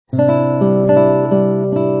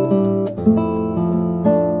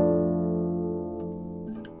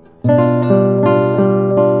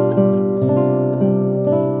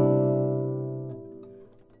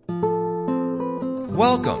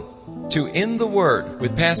the Word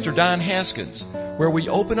with Pastor Don Haskins, where we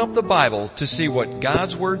open up the Bible to see what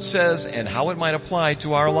God's Word says and how it might apply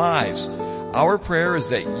to our lives. Our prayer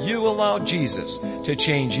is that you allow Jesus to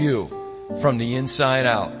change you from the inside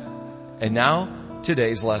out. And now,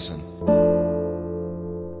 today's lesson.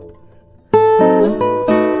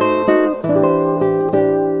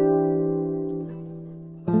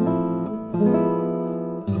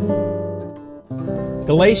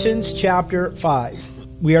 Galatians chapter 5.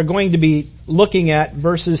 We are going to be looking at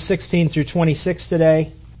verses 16 through 26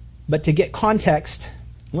 today. But to get context,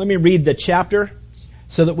 let me read the chapter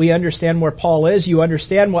so that we understand where Paul is. You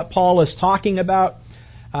understand what Paul is talking about.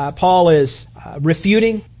 Paul is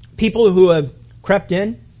refuting people who have crept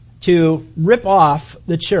in to rip off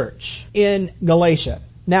the church in Galatia.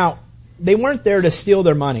 Now, they weren't there to steal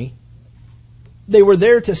their money. They were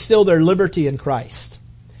there to steal their liberty in Christ.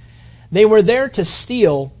 They were there to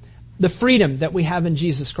steal the freedom that we have in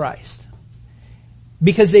Jesus Christ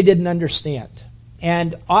because they didn't understand.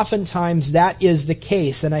 And oftentimes that is the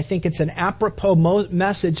case, and I think it's an apropos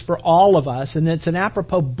message for all of us, and it's an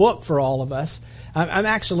apropos book for all of us.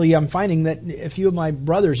 I'm finding that a few of my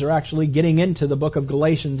brothers are actually getting into the book of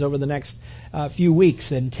Galatians over the next few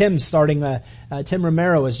weeks, and Tim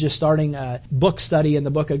Romero is just starting a book study in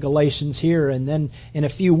the book of Galatians here, and then in a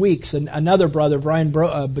few weeks, and another brother, Brian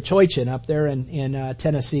Bachoichin up there in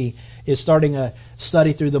Tennessee, is starting a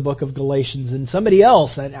study through the book of Galatians, and somebody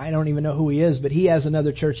else, I don't even know who he is, but he has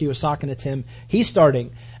another church. He was talking to Tim. He's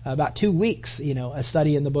starting about 2 weeks, a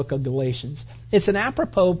study in the book of Galatians. It's an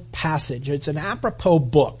apropos passage. It's an apropos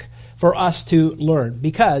book for us to learn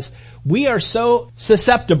because we are so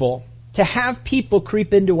susceptible to have people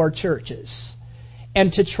creep into our churches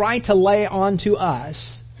and to try to lay onto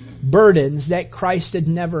us burdens that Christ had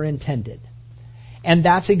never intended. And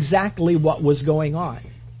that's exactly what was going on.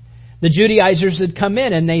 The Judaizers had come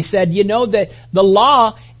in and they said, that the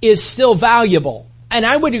law is still valuable. And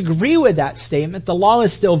I would agree with that statement. The law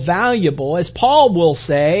is still valuable, as Paul will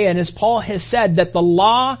say, and as Paul has said, that the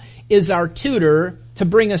law is our tutor to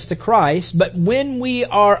bring us to Christ. But when we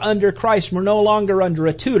are under Christ, we're no longer under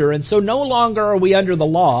a tutor. And so no longer are we under the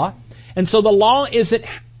law. And so the law isn't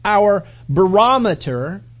our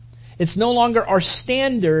barometer. It's no longer our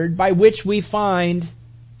standard by which we find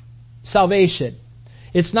salvation.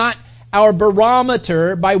 It's not our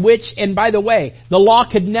barometer by which, and by the way, the law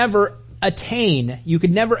could never attain. You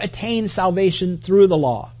could never attain salvation through the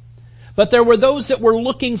law. But there were those that were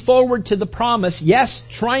looking forward to the promise, yes,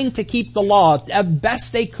 trying to keep the law as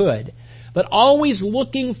best they could, but always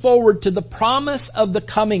looking forward to the promise of the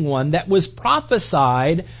coming one that was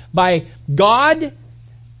prophesied by God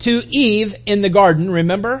to Eve in the garden,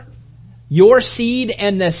 remember? Your seed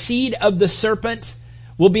and the seed of the serpent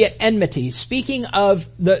will be at enmity, speaking of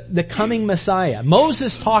the coming Messiah.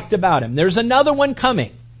 Moses talked about him. There's another one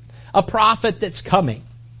coming. A prophet that's coming.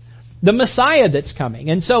 The Messiah that's coming.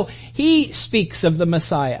 And so he speaks of the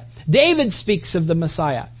Messiah. David speaks of the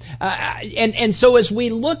Messiah. And so as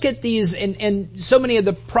we look at these, and so many of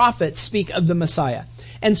the prophets speak of the Messiah.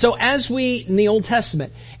 And so in the Old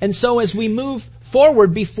Testament, and so as we move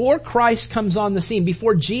forward, before Christ comes on the scene,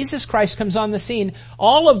 before Jesus Christ comes on the scene,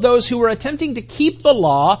 all of those who were attempting to keep the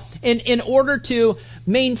law in order to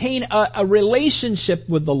maintain a relationship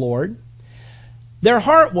with the Lord, their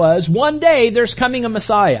heart was, one day there's coming a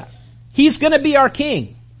Messiah. He's going to be our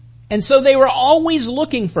king. And so they were always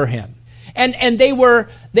looking for him. And they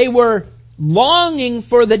were longing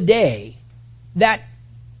for the day that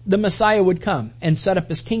the Messiah would come and set up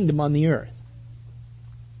his kingdom on the earth.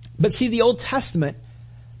 But see, the Old Testament,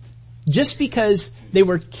 just because they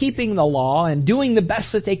were keeping the law and doing the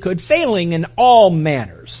best that they could, failing in all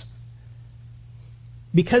manners,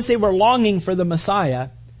 because they were longing for the Messiah,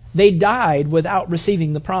 they died without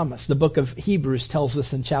receiving the promise. The book of Hebrews tells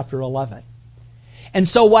us in chapter 11. And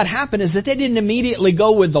so what happened is that they didn't immediately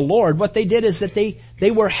go with the Lord. What they did is that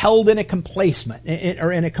they were held in a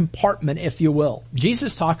compartment, if you will.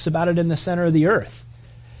 Jesus talks about it in the center of the earth.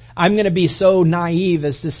 I'm going to be so naive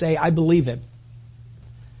as to say I believe him.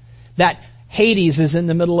 That Hades is in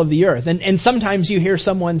the middle of the earth. And sometimes you hear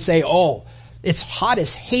someone say, it's hot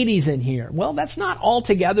as Hades in here. Well, that's not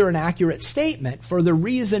altogether an accurate statement, for the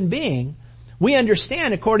reason being, we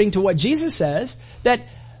understand, according to what Jesus says, that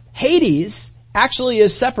Hades actually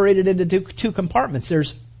is separated into two compartments.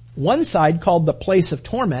 There's one side called the place of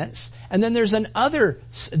torments, and then there's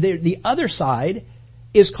the other side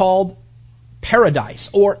is called paradise,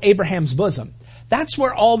 or Abraham's bosom. That's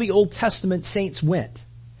where all the Old Testament saints went.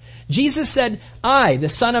 Jesus said, I, the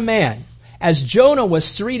Son of Man, As Jonah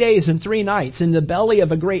was 3 days and 3 nights in the belly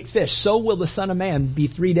of a great fish, so will the Son of Man be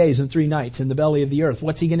 3 days and 3 nights in the belly of the earth.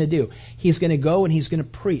 What's he going to do? He's going to go and he's going to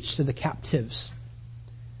preach to the captives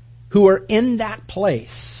who are in that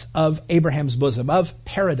place of Abraham's bosom, of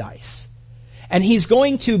paradise. And he's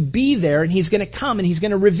going to be there and he's going to come and he's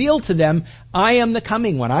going to reveal to them, I am the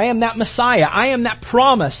coming one. I am that Messiah. I am that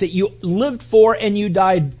promise that you lived for and you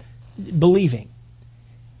died believing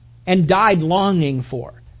and died longing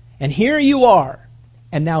for. And here you are.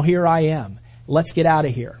 And now here I am. Let's get out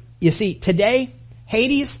of here. You see, today,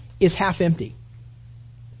 Hades is half empty.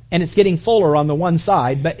 And it's getting fuller on the one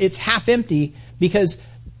side, but it's half empty because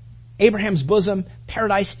Abraham's bosom,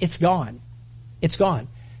 paradise, it's gone. It's gone.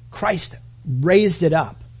 Christ raised it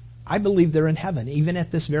up. I believe they're in heaven, even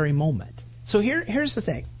at this very moment. So here's the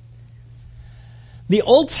thing. The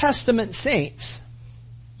Old Testament saints,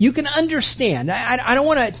 you can understand. I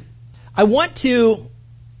want to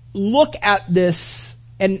look at this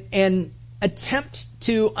and attempt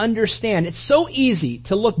to understand. It's so easy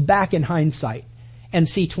to look back in hindsight and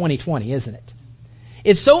see 2020, isn't it?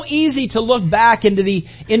 It's so easy to look back into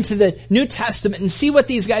the New Testament and see what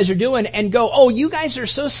these guys are doing and go, oh, you guys are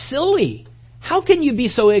so silly. How can you be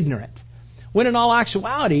so ignorant? When in all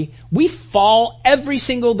actuality, we fall every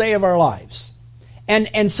single day of our lives.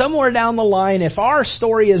 And somewhere down the line, if our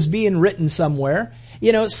story is being written somewhere,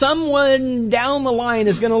 someone down the line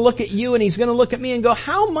is going to look at you and he's going to look at me and go,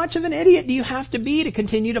 how much of an idiot do you have to be to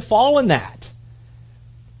continue to fall in that?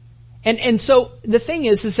 And so the thing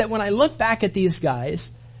is that when I look back at these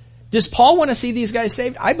guys, does Paul want to see these guys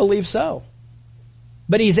saved? I believe so.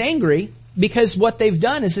 But he's angry because what they've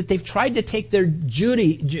done is that they've tried to take their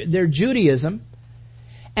Judaism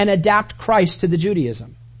and adapt Christ to the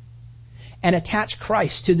Judaism. And attach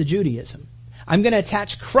Christ to the Judaism. I'm going to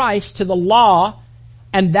attach Christ to the law,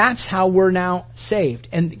 and that's how we're now saved.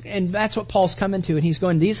 And that's what Paul's coming to. And he's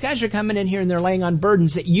going, these guys are coming in here and they're laying on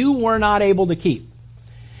burdens that you were not able to keep.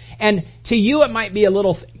 And to you it might be a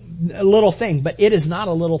little thing, but it is not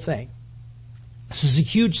a little thing. This is a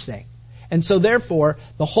huge thing. And so therefore,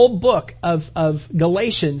 the whole book of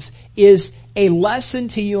Galatians is a lesson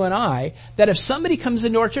to you and I that if somebody comes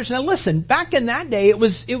into our church, now listen, back in that day, it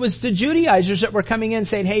was the Judaizers that were coming in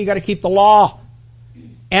saying, hey, you got to keep the law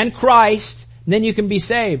and Christ, and then you can be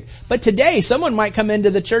saved. But today, someone might come into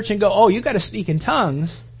the church and go, oh, you got to speak in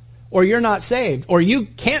tongues, or you're not saved, or you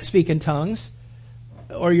can't speak in tongues,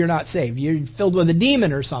 or you're not saved. You're filled with a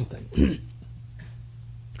demon or something.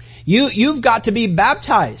 You've got to be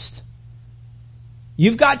baptized.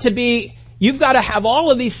 You've got to have all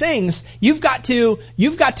of these things. You've got to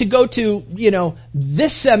go to,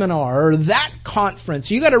 this seminar or that conference.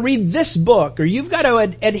 You got to read this book, or you've got to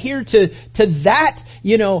adhere to that,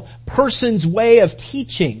 person's way of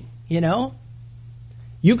teaching,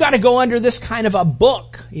 You've got to go under this kind of a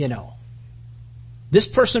book, This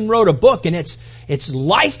person wrote a book and it's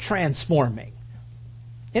life transforming.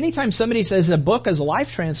 Anytime somebody says a book is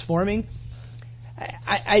life transforming,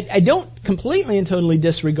 I don't completely and totally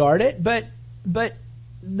disregard it, but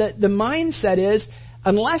the mindset is,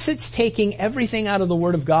 unless it's taking everything out of the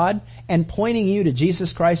Word of God and pointing you to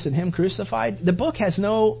Jesus Christ and Him crucified, the book has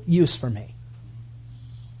no use for me.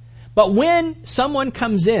 But when someone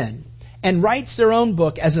comes in and writes their own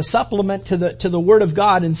book as a supplement to the Word of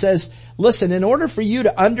God and says, listen, in order for you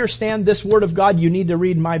to understand this Word of God, you need to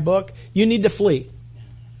read my book, you need to flee.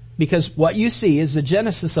 Because what you see is the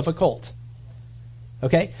genesis of a cult.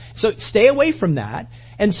 Okay? So stay away from that.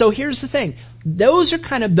 And so here's the thing. Those are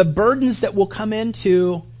kind of the burdens that will come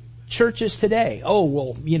into churches today. Oh,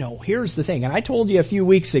 well, here's the thing. And I told you a few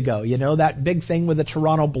weeks ago, that big thing with the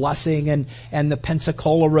Toronto blessing and the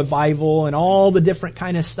Pensacola revival and all the different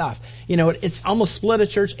kind of stuff. It's almost split a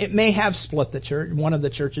church. It may have split the church, one of the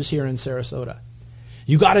churches here in Sarasota.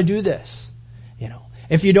 You gotta do this.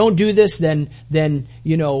 If you don't do this, then,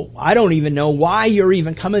 I don't even know why you're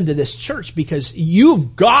even coming to this church, because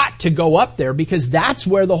you've got to go up there because that's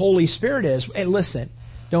where the Holy Spirit is. And listen,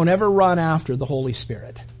 don't ever run after the Holy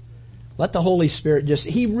Spirit. Let the Holy Spirit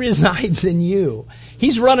He resides in you.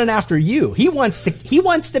 He's running after you. He wants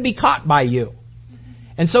to be caught by you.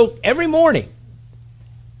 And so every morning,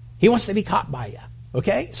 He wants to be caught by you.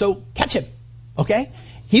 Okay? So catch Him. Okay?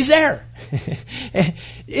 He's there.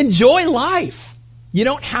 Enjoy life. You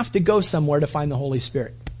don't have to go somewhere to find the Holy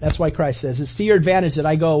Spirit. That's why Christ says, it's to your advantage that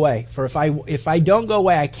I go away. For if I don't go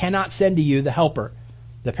away, I cannot send to you the helper,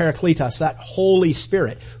 the Parakletos, that Holy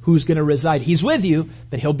Spirit who's going to reside. He's with you,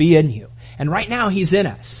 but He'll be in you. And right now He's in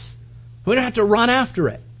us. We don't have to run after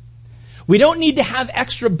it. We don't need to have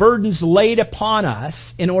extra burdens laid upon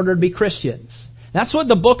us in order to be Christians. That's what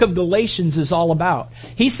the book of Galatians is all about.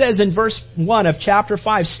 He says in verse 1 of chapter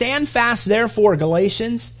 5, stand fast therefore,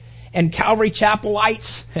 Galatians and Calvary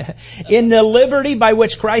Chapelites, in the liberty by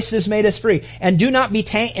which Christ has made us free. And do not be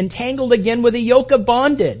entangled again with a yoke of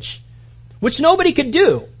bondage, which nobody could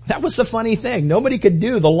do. That was the funny thing. Nobody could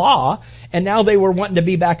do the law, and now they were wanting to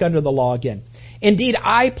be back under the law again. Indeed,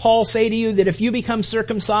 I, Paul, say to you that if you become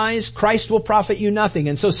circumcised, Christ will profit you nothing.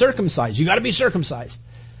 And so circumcised, you gotta be circumcised.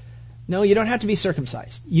 No, you don't have to be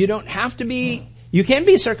circumcised. You don't have to be, you can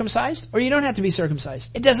be circumcised or you don't have to be circumcised.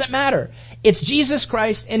 It doesn't matter. It's Jesus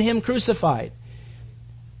Christ and Him crucified.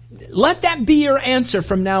 Let that be your answer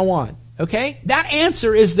from now on. Okay? That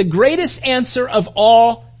answer is the greatest answer of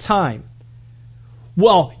all time.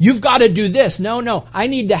 Well, you've got to do this. No. I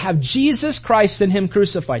need to have Jesus Christ and Him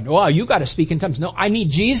crucified. Well, you got to speak in tongues. No, I need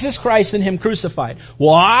Jesus Christ and Him crucified.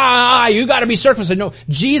 Well, you got to be circumcised. No,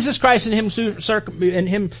 Jesus Christ and Him circumcised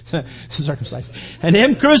and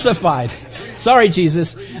Him crucified. Sorry,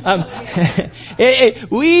 Jesus.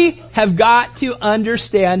 We have got to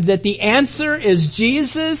understand that the answer is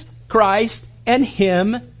Jesus Christ and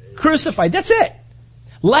Him crucified. That's it.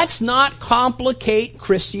 Let's not complicate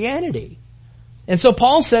Christianity. And so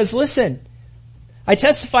Paul says, listen, I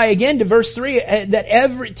testify again to verse 3 that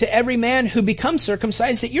every man who becomes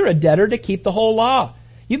circumcised that you're a debtor to keep the whole law.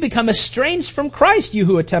 You become estranged from Christ, you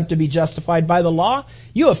who attempt to be justified by the law.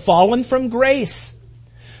 You have fallen from grace.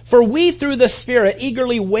 For we through the Spirit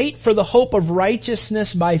eagerly wait for the hope of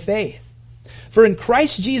righteousness by faith. For in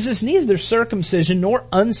Christ Jesus neither circumcision nor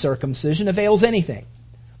uncircumcision avails anything,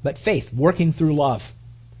 but faith working through love.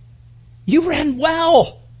 You ran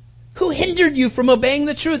well. Who hindered you from obeying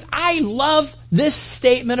the truth? I love this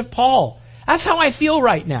statement of Paul. That's how I feel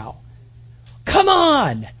right now. Come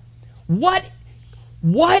on. What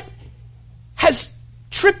has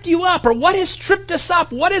tripped you up, or what has tripped us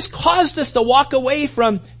up? What has caused us to walk away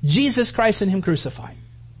from Jesus Christ and Him crucified?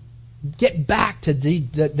 Get back to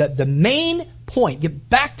the main point. Get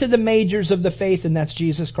back to the majors of the faith, and that's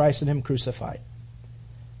Jesus Christ and Him crucified.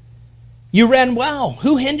 You ran well.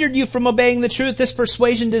 Who hindered you from obeying the truth? This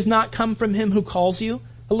persuasion does not come from Him who calls you.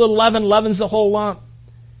 A little leaven leavens the whole lump.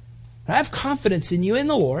 I have confidence in you in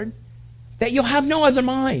the Lord that you'll have no other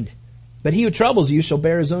mind. But he who troubles you shall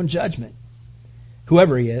bear his own judgment,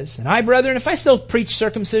 whoever he is. And I, brethren, if I still preach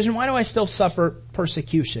circumcision, why do I still suffer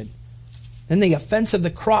persecution? Then the offense of the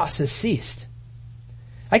cross has ceased.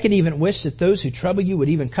 I could even wish that those who trouble you would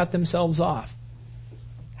even cut themselves off.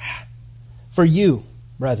 For you,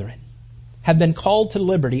 brethren, have been called to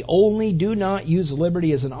liberty, only do not use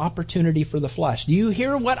liberty as an opportunity for the flesh. Do you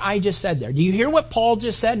hear what I just said there? Do you hear what Paul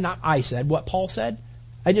just said? Not I said, what Paul said.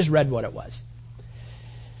 I just read what it was.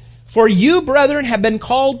 For you, brethren, have been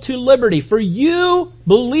called to liberty. For you,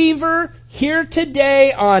 believer, here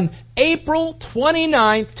today on April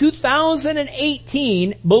 29th,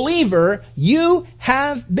 2018, believer, you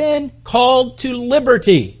have been called to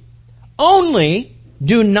liberty. Only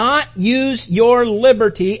do not use your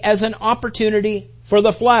liberty as an opportunity for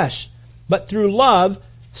the flesh, but through love,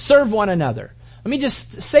 serve one another. Let me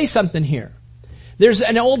just say something here. There's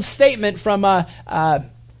an old statement from, I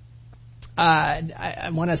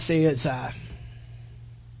want to say it's, I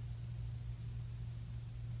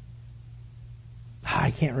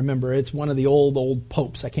can't remember. It's one of the old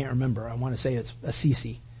popes. I can't remember. I want to say it's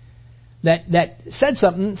Assisi. That said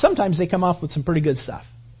something. Sometimes they come off with some pretty good stuff.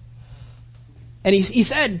 And he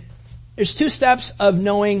said, there's 2 steps of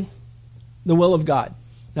knowing the will of God.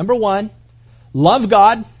 Number 1, love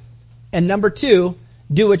God. And number 2,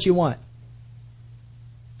 do what you want.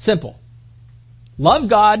 Simple. Love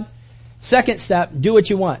God. Second step, do what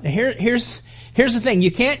you want. Now here's the thing.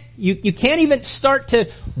 You can't even start to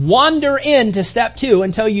wander into step 2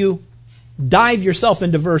 until you dive yourself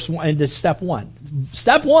into step 1.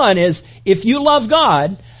 Step 1 is, if you love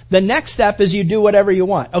God, the next step is you do whatever you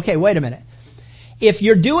want. Okay, wait a minute. If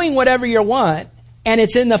you're doing whatever you want and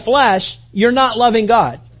it's in the flesh, you're not loving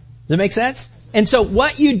God. Does that make sense? And so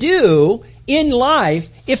what you do in life,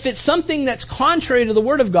 if it's something that's contrary to the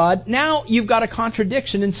Word of God, now you've got a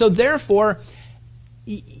contradiction. And so therefore,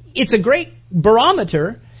 it's a great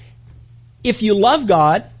barometer. If you love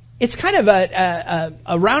God, it's kind of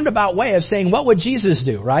a roundabout way of saying, what would Jesus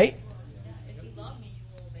do, right? If you love me, you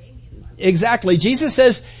will obey me. Exactly. Jesus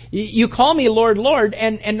says, you call me Lord, Lord,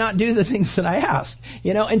 and not do the things that I ask.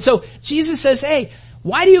 And so Jesus says, hey,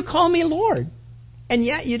 why do you call me Lord? And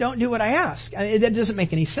yet you don't do what I ask. That doesn't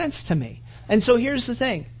make any sense to me. And so here's the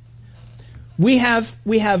thing. We have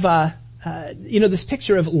this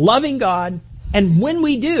picture of loving God, and when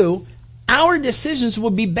we do, our decisions will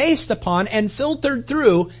be based upon and filtered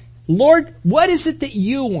through, Lord, what is it that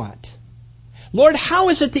you want? Lord, how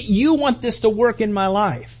is it that you want this to work in my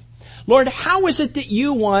life? Lord, how is it that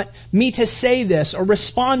you want me to say this or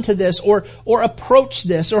respond to this or approach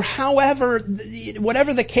this or however,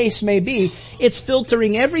 whatever the case may be? It's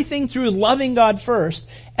filtering everything through loving God first.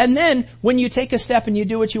 And then when you take a step and you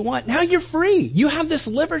do what you want, now you're free. You have this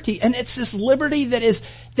liberty, and it's this liberty that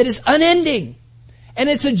is unending. And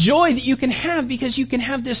it's a joy that you can have because you can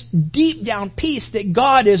have this deep down peace that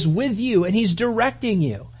God is with you and He's directing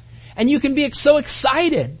you. And you can be so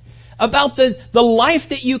excited about the life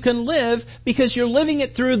that you can live because you're living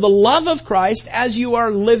it through the love of Christ as you are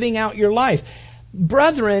living out your life.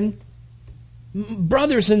 Brothers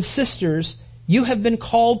and sisters, you have been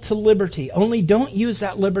called to liberty. Only don't use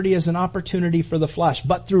that liberty as an opportunity for the flesh,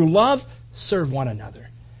 but through love, serve one another.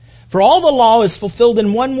 For all the law is fulfilled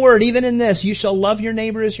in one word, even in this, you shall love your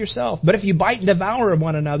neighbor as yourself. But if you bite and devour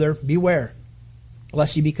one another, beware,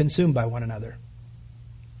 lest you be consumed by one another.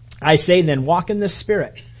 I say then, walk in the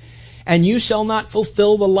Spirit, and you shall not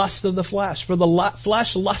fulfill the lust of the flesh. For the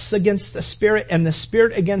flesh lusts against the Spirit, and the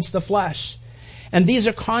Spirit against the flesh. And these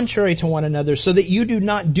are contrary to one another, so that you do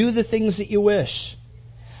not do the things that you wish.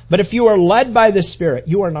 But if you are led by the Spirit,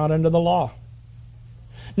 you are not under the law.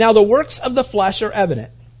 Now the works of the flesh are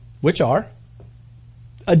evident, which are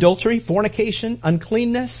adultery, fornication,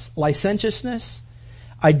 uncleanness, licentiousness,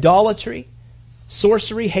 idolatry,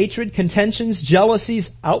 sorcery, hatred, contentions,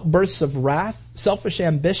 jealousies, outbursts of wrath, selfish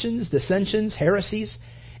ambitions, dissensions, heresies,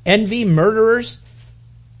 envy, murders,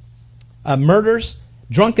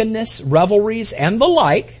 drunkenness, revelries, and the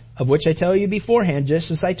like, of which I tell you beforehand,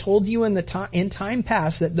 just as I told you in time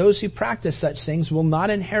past, that those who practice such things will not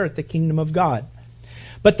inherit the kingdom of God.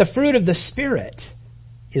 But the fruit of the Spirit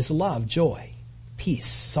is love, joy,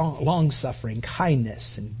 peace, long-suffering,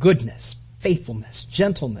 kindness, and goodness, faithfulness,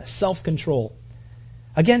 gentleness, self-control.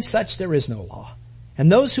 Against such there is no law.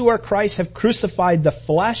 And those who are Christ have crucified the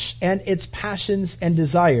flesh and its passions and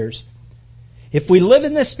desires. If we live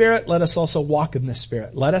in the Spirit, let us also walk in the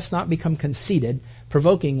Spirit. Let us not become conceited,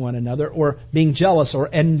 provoking one another, or being jealous or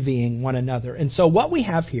envying one another. And so what we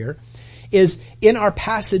have here is in our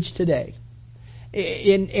passage today,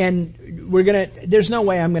 and there's no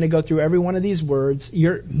way I'm going to go through every one of these words.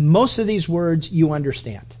 Most of these words you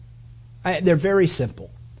understand. They're very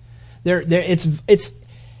simple. It's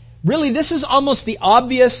really, this is almost the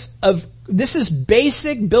obvious this is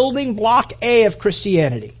basic building block A of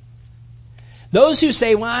Christianity. Those who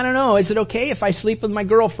say, well, I don't know, is it okay if I sleep with my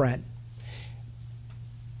girlfriend?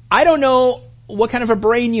 I don't know what kind of a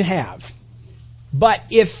brain you have, but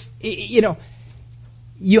you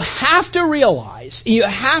have to realize,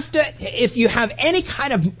 if you have any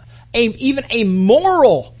kind of even a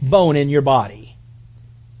moral bone in your body,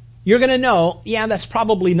 you're going to know, yeah, that's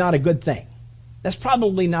probably not a good thing. That's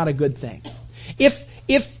probably not a good thing.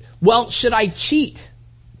 Well, should I cheat?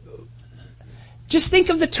 Just think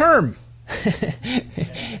of the term.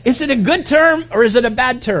 Is it a good term or is it a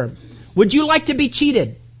bad term? Would you like to be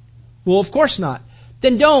cheated? Well, of course not.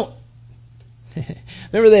 Then don't.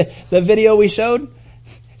 Remember the video we showed?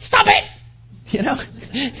 Stop it!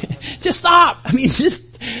 Just stop.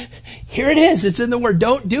 Here it is. It's in the Word.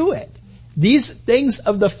 Don't do it. These things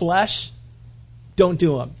of the flesh, don't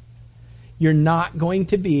do them. You're not going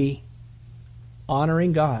to be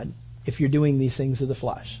honoring God if you're doing these things of the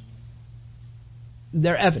flesh.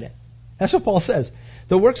 They're evident. That's what Paul says.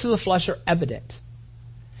 The works of the flesh are evident.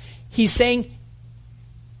 He's saying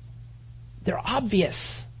they're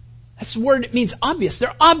obvious. That's the word. It means obvious.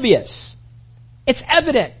 They're obvious. It's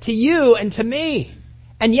evident to you and to me.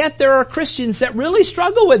 And yet there are Christians that really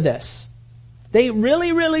struggle with this. They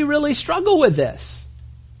really, really, really struggle with this.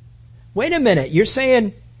 Wait a minute. You're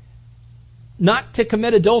saying not to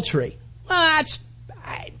commit adultery. Well,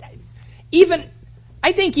 I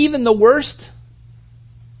think even the worst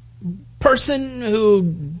person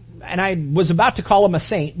who, and I was about to call him a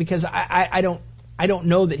saint because I don't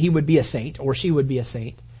know that he would be a saint or she would be a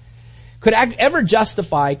saint, could ever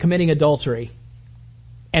justify committing adultery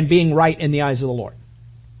and being right in the eyes of the Lord.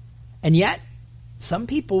 And yet, some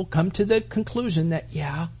people come to the conclusion that,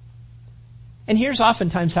 yeah. And here's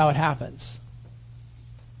oftentimes how it happens.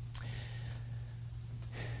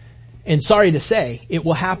 And sorry to say, it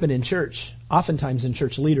will happen in church, oftentimes in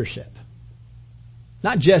church leadership.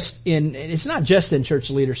 It's not just in church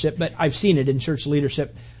leadership, but I've seen it in church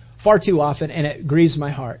leadership far too often, and it grieves my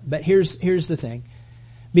heart. But here's the thing.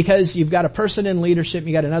 Because you've got a person in leadership,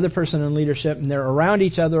 you got another person in leadership, and they're around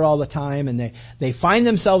each other all the time, and they find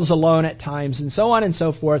themselves alone at times, and so on and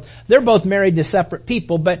so forth. They're both married to separate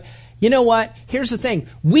people, but You know what? Here's the thing.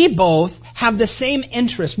 We both have the same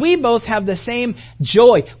interest. We both have the same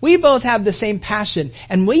joy. We both have the same passion.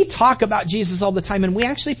 And we talk about Jesus all the time, and we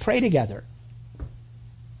actually pray together.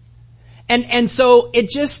 And so it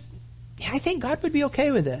just, I think God would be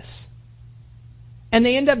okay with this. And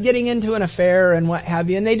they end up getting into an affair and what have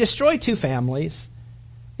you, and they destroy 2 families.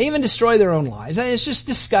 They even destroy their own lives. And it's just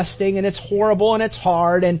disgusting, and it's horrible, and it's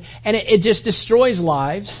hard, and it just destroys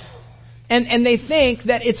lives. And they think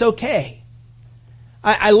that it's okay.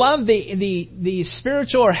 I love the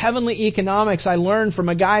spiritual or heavenly economics I learned from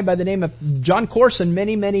a guy by the name of John Corson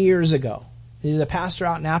many, many years ago. He's a pastor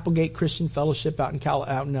out in Applegate Christian Fellowship out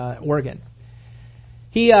in Oregon.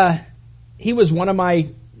 He was one of my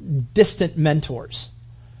distant mentors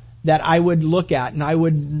that I would look at and I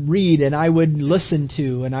would read and I would listen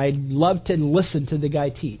to, and I loved to listen to the guy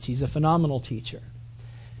teach. He's a phenomenal teacher.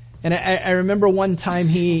 And I remember one time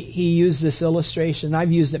he used this illustration.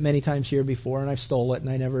 I've used it many times here before, and I've stole it,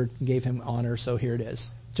 and I never gave him honor, so here it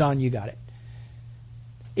is. John, you got it.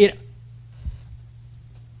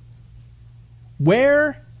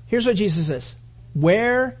 Here's what Jesus says.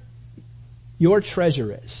 Where your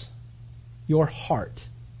treasure is, your heart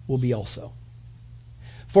will be also.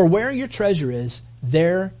 For where your treasure is,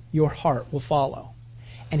 there your heart will follow.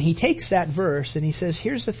 And he takes that verse and he says,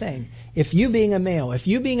 here's the thing. If you being a male, if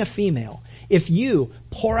you being a female, if you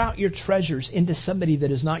pour out your treasures into somebody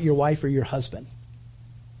that is not your wife or your husband,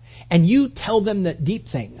 and you tell them the deep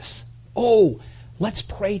things, oh, let's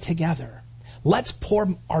pray together. Let's pour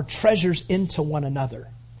our treasures into one another.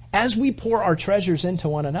 As we pour our treasures into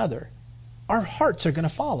one another, our hearts are going to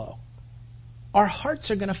follow. Our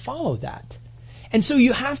hearts are going to follow that. And so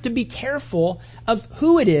you have to be careful of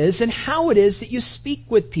who it is and how it is that you speak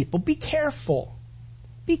with people. Be careful.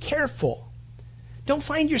 Be careful. Don't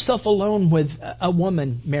find yourself alone with a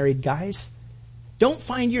woman, married guys. Don't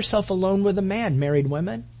find yourself alone with a man, married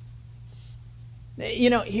women. You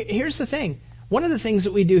know, here's the thing. One of the things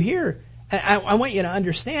that we do here, I want you to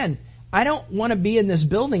understand, I don't want to be in this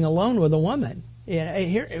building alone with a woman.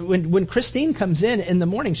 When Christine comes in the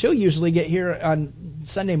morning, she'll usually get here on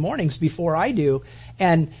Sunday mornings before I do.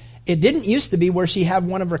 And it didn't used to be where she had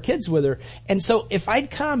one of her kids with her. And so if I'd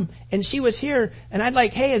come and she was here and I'd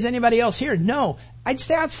like, hey, is anybody else here? No, I'd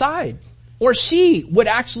stay outside. Or she would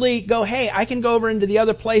actually go, hey, I can go over into the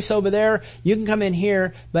other place over there. You can come in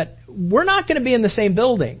here, but we're not going to be in the same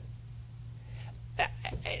building.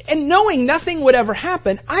 And knowing nothing would ever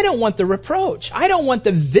happen, I don't want the reproach. I don't want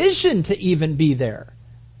the vision to even be there.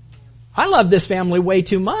 I love this family way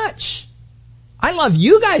too much. I love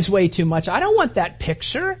you guys way too much. I don't want that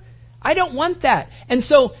picture. I don't want that. And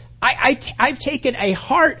so I've taken a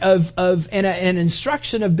heart of an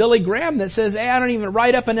instruction of Billy Graham that says, hey, I don't even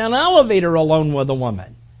ride up in an elevator alone with a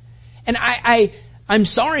woman. And I'm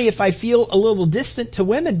sorry if I feel a little distant to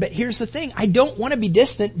women, but here's the thing. I don't want to be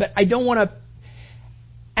distant, but I don't want to.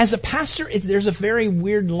 As a pastor, there's a very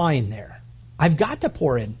weird line there. I've got to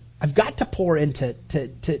pour in. I've got to pour into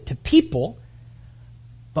to people.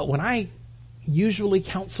 But when I usually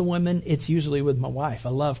counsel women, it's usually with my wife.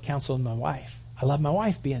 I love counseling my wife. I love my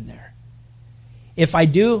wife being there. If I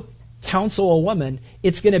do counsel a woman,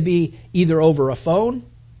 it's going to be either over a phone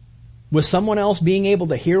with someone else being able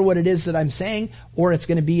to hear what it is that I'm saying, or it's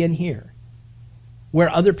going to be in here where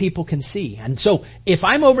other people can see. And so if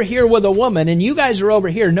I'm over here with a woman and you guys are over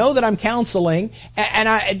here, know that I'm counseling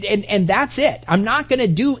and that's it. I'm not going to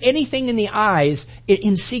do anything in the eyes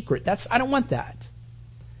in secret. I don't want that.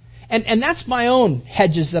 And that's my own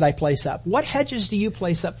hedges that I place up. What hedges do you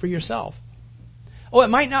place up for yourself? Oh, it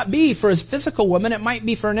might not be for a physical woman. It might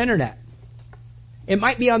be for an internet. It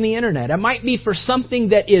might be on the internet. It might be for something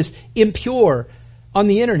that is impure on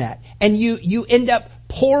the internet. And you end up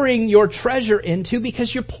pouring your treasure into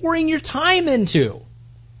because you're pouring your time into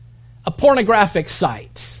a pornographic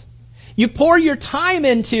site. You pour your time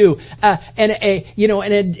into a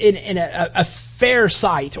fair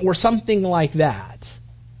site or something like that.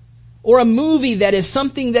 Or a movie that is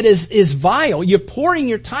something that is vile. You're pouring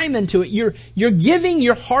your time into it. You're giving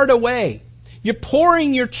your heart away. You're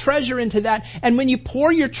pouring your treasure into that. And when you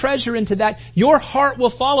pour your treasure into that, your heart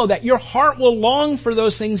will follow that. Your heart will long for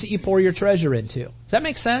those things that you pour your treasure into. Does that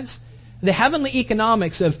make sense? The heavenly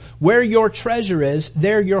economics of where your treasure is,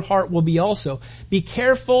 there your heart will be also. Be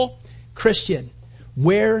careful, Christian,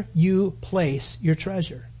 where you place your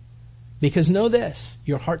treasure. Because know this,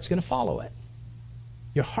 your heart's going to follow it.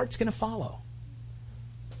 Your heart's going to follow.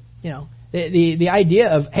 You know, the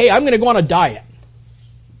idea of, hey, I'm going to go on a diet.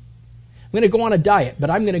 I'm going to go on a diet, but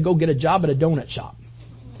I'm going to go get a job at a donut shop.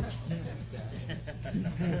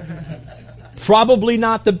 Probably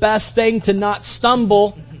not the best thing to not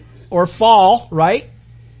stumble or fall, right?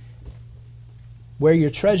 Where your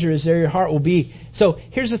treasure is, there your heart will be. So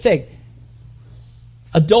here's the thing.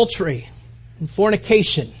 Adultery and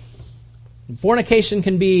fornication. And fornication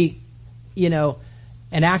can be, an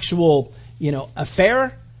actual,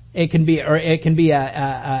 affair. It can be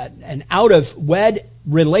an out of wed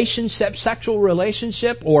relationship, sexual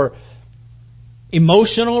relationship, or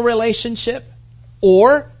emotional relationship,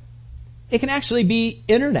 or it can actually be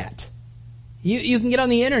internet. You can get on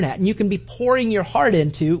the internet and you can be pouring your heart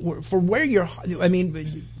into for where your,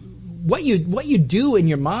 what you do in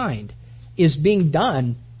your mind is being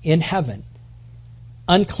done in heaven.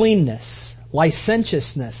 Uncleanness,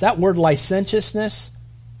 licentiousness. That word licentiousness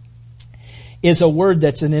is a word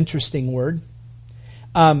that's an interesting word.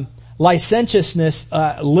 Licentiousness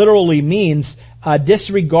literally means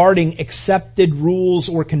disregarding accepted rules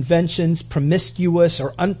or conventions, promiscuous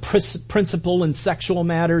or unprincipled in sexual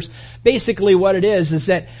matters. Basically what it is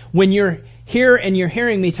that when you're here and you're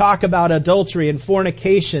hearing me talk about adultery and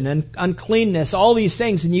fornication and uncleanness, all these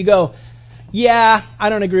things, and you go, yeah, I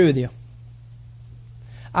don't agree with you.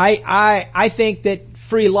 I think that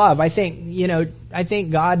free love, I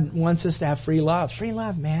think God wants us to have free love. Free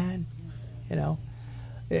love, man.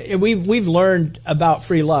 We've learned about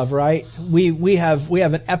free love, right? We have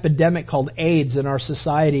an epidemic called AIDS in our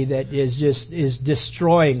society that is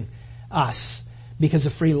destroying us because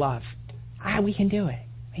of free love. We can do it.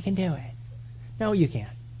 We can do it. No, you can't.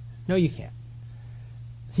 No, you can't.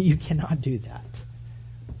 You cannot do that.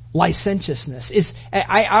 Licentiousness is,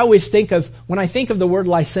 I always think of, when I think of the word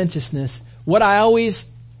licentiousness, what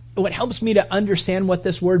helps me to understand what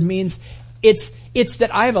this word means, it's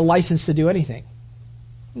that I have a license to do anything.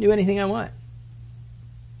 I can do anything I want.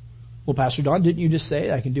 Well, Pastor Don, didn't you just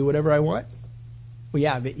say I can do whatever I want? Well,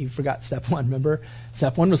 yeah, but you forgot step one, remember?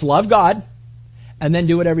 Step one was love God and then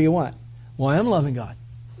do whatever you want. Well, I am loving God.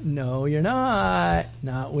 No, you're not.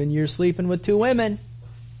 Not when you're sleeping with two women.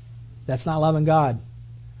 That's not loving God.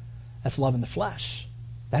 That's loving the flesh.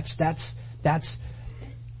 But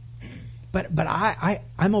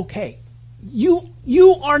I'm okay.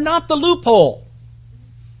 You are not the loophole.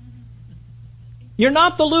 You're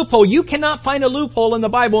not the loophole. You cannot find a loophole in the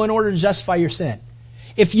Bible in order to justify your sin.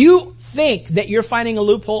 If you think that you're finding a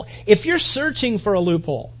loophole, if you're searching for a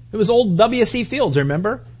loophole, it was old W.C. Fields,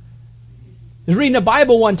 remember? I was reading a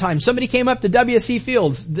Bible one time. Somebody came up to W.C.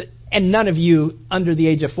 Fields, and none of you under the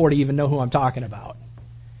age of 40 even know who I'm talking about.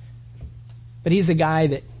 But he's a guy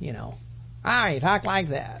that, I talk like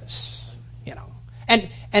this,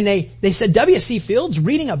 And they said, W.C. Fields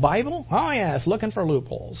reading a Bible? Oh yes, looking for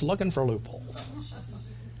loopholes. Looking for loopholes.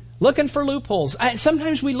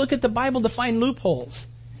 Sometimes we look at the Bible to find loopholes.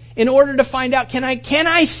 In order to find out, can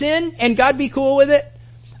I sin and God be cool with it?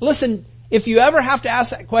 Listen, if you ever have to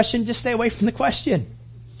ask that question, just stay away from the question.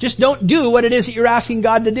 Just don't do what it is that you're asking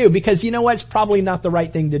God to do, because you know what? It's probably not the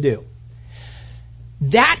right thing to do.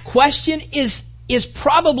 That question is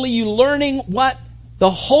probably you learning what the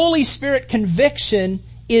Holy Spirit conviction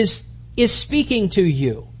is speaking to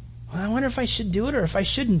you. Well, I wonder if I should do it or if I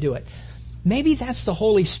shouldn't do it. Maybe that's the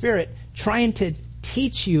Holy Spirit trying to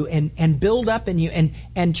teach you and build up in you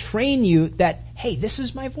and train you that, hey, this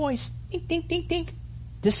is my voice. Dink, dink, dink, dink.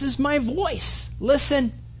 This is my voice.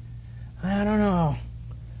 Listen. I don't know.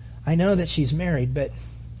 I know that she's married, but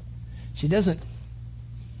she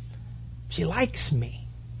likes me.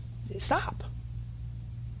 Stop.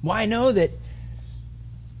 Well, I know that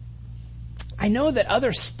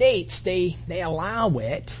other states, they allow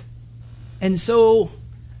it. And so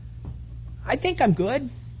I think I'm good.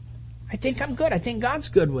 I think God's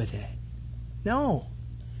good with it. No.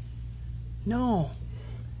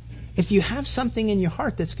 If you have something in your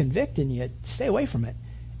heart that's convicting you, stay away from it.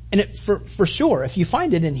 And for sure, if you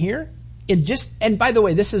find it in here, and by the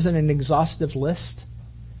way, this isn't an exhaustive list.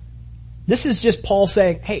 This is just Paul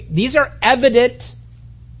saying, hey, these are evident.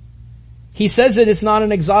 He says that it's not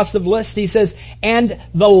an exhaustive list. He says, and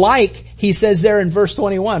the like, he says there in verse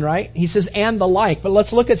 21, right? He says, and the like. But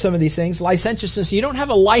let's look at some of these things. Licentiousness, you don't have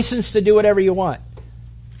a license to do whatever you want.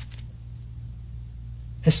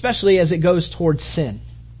 Especially as it goes towards sin.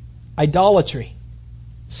 Idolatry.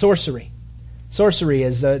 Sorcery. Sorcery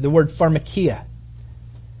is the word pharmakia.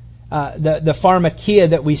 The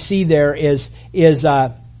pharmakia that we see there is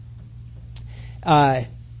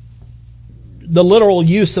the literal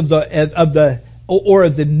use of the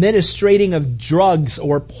administrating of drugs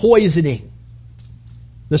or poisoning.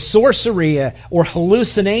 The sorcery or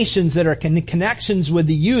hallucinations that are connections with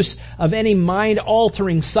the use of any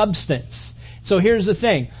mind-altering substance. So here's the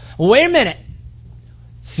thing. Wait a minute.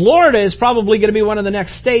 Florida is probably going to be one of the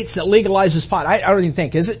next states that legalizes pot. I don't even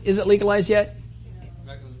think. Is it legalized yet?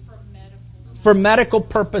 For medical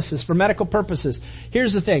purposes.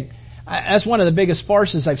 Here's the thing. That's one of the biggest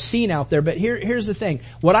farces I've seen out there, but here's the thing.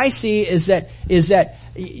 What I see is that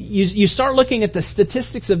you start looking at the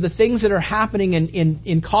statistics of the things that are happening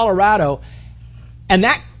in Colorado, and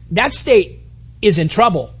that state is in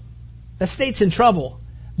trouble. That state's in trouble.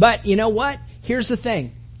 But you know what? Here's the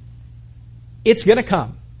thing. It's gonna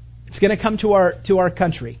come. It's gonna come to our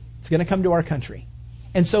country. It's gonna come to our country.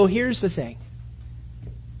 And so here's the thing.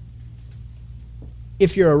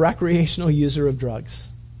 If you're a recreational user of drugs,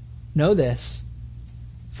 know this.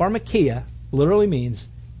 Pharmakia literally means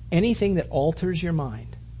anything that alters your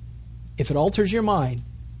mind. If it alters your mind,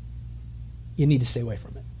 you need to stay away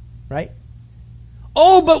from it. Right?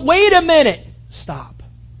 Oh, but wait a minute. Stop.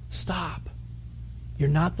 You're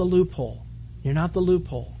not the loophole.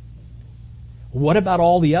 What about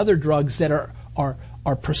all the other drugs that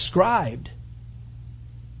are prescribed?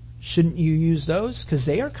 Shouldn't you use those? Because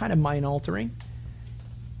they are kind of mind altering.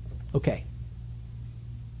 Okay.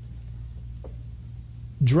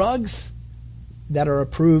 Drugs that are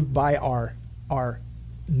approved by our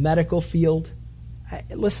medical field.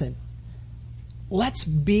 Listen, let's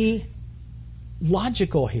be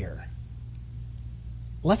logical here.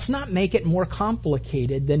 Let's not make it more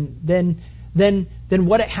complicated than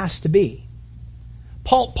what it has to be.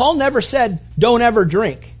 Paul never said, don't ever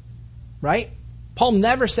drink. Right? Paul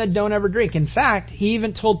never said, don't ever drink. In fact, he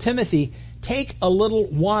even told Timothy, take a little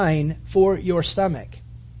wine for your stomach.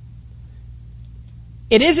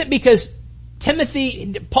 It isn't because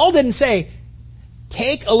Paul didn't say,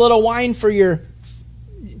 take a little wine to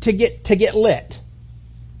get lit.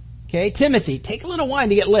 Okay? Timothy, take a little wine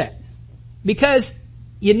to get lit. Because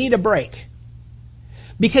you need a break.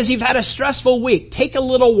 Because you've had a stressful week. Take a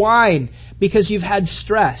little wine because you've had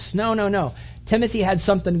stress. No. Timothy had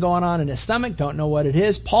something going on in his stomach. Don't know what it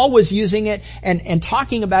is. Paul was using it and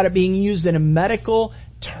talking about it being used in a medical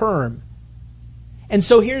term. And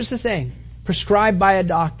so here's the thing. Prescribed by a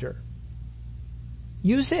doctor.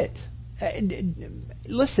 Use it.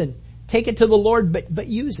 Listen, take it to the Lord, but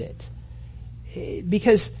use it.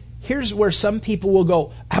 Because here's where some people will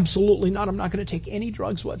go, absolutely not, I'm not going to take any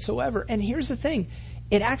drugs whatsoever. And here's the thing,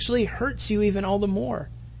 it actually hurts you even all the more.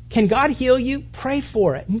 Can God heal you? Pray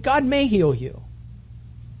for it. And God may heal you.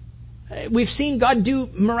 We've seen God do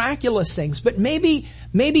miraculous things, but maybe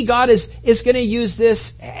God is going to use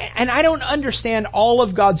this, and I don't understand all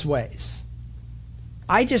of God's ways.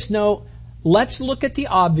 I just know, let's look at the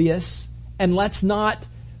obvious, and let's not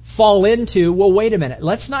fall into, well, wait a minute,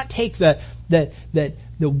 let's not take the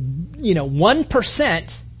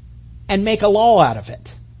 1% and make a law out of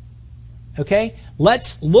it. Okay?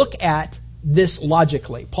 Let's look at this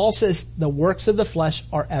logically. Paul says the works of the flesh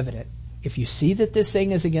are evident. If you see that this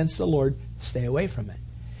thing is against the Lord, stay away from it.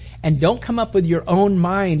 And don't come up with your own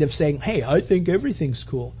mind of saying, hey, I think everything's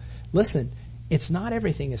cool. Listen, it's not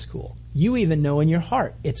everything is cool. You even know in your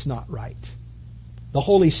heart it's not right. The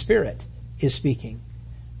Holy Spirit is speaking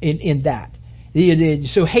in that.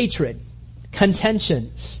 So hatred,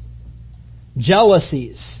 contentions,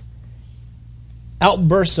 jealousies,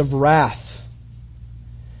 outbursts of wrath.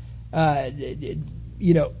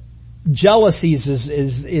 Jealousies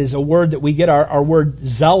is a word that we get our word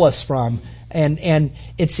zealous from. And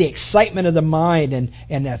it's the excitement of the mind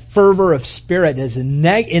and a fervor of spirit is in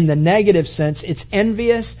the negative sense. It's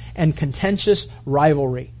envious and contentious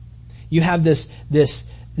rivalry. You have this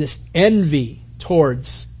envy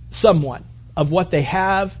towards someone of what they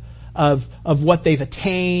have, of what they've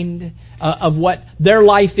attained, of what their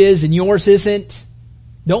life is and yours isn't.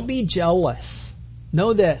 Don't be jealous.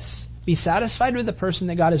 Know this. Be satisfied with the person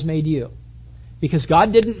that God has made you. Because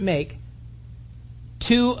God didn't make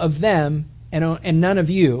two of them and none of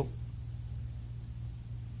you.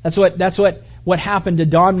 That's what happened to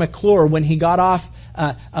Don McClure when he got off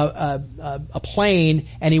a plane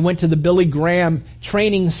and he went to the Billy Graham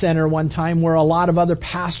training center one time, where a lot of other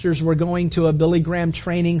pastors were going to a Billy Graham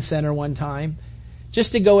training center one time,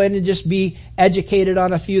 just to go in and just be educated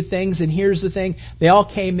on a few things. And here's the thing. They all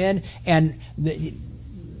came in and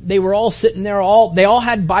they were all sitting there. They all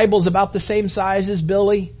had Bibles about the same size as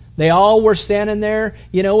Billy. They all were standing there,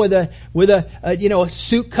 with a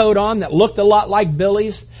suit coat on that looked a lot like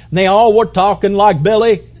Billy's. And they all were talking like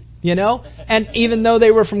Billy, and even though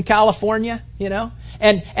they were from California,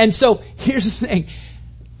 and so here's the thing.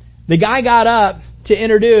 The guy got up to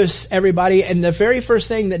introduce everybody, and the very first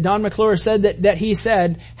thing that Don McClure said that he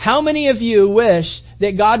said, how many of you wish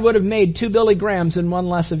that God would have made 2 Billy Grahams and one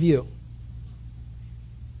less of you?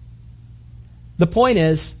 The point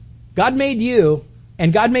is, God made you,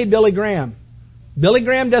 and God made Billy Graham. Billy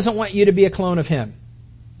Graham doesn't want you to be a clone of him.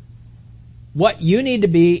 What you need to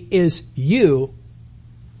be is you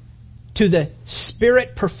to the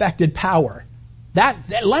Spirit perfected power.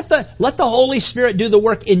 Let the Holy Spirit do the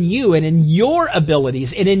work in you and in your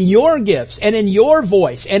abilities and in your gifts and in your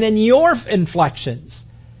voice and in your inflections.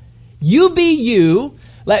 You be you,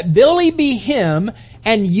 let Billy be him,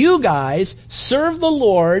 and you guys serve the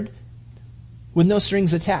Lord with no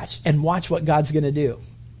strings attached, and watch what God's going to do.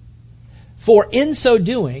 For in so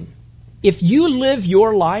doing, if you live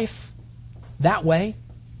your life that way,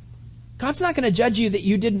 God's not going to judge you that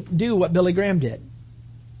you didn't do what Billy Graham did.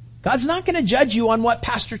 God's not going to judge you on what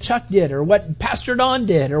Pastor Chuck did or what Pastor Don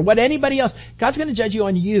did or what anybody else. God's going to judge you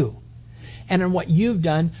on you and on what you've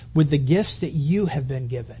done with the gifts that you have been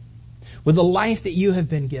given, with the life that you have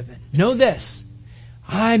been given. Know this.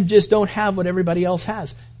 I just don't have what everybody else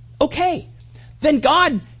has. Okay. Then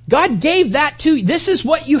God gave that to you. This is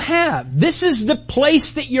what you have. This is the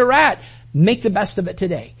place that you're at. Make the best of it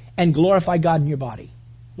today and glorify God in your body.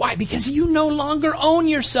 Why? Because you no longer own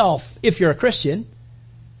yourself if you're a Christian.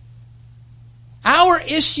 Our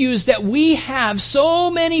issues that we have so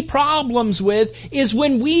many problems with is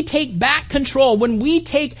when we take back control, when we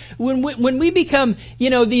become,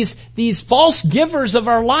 these false givers of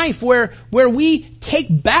our life where we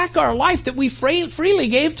take back our life that we freely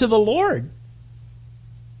gave to the Lord.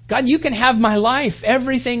 God, you can have my life,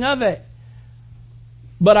 everything of it.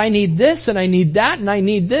 But I need this and I need that and I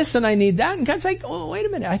need this and I need that. And God's like, oh, wait a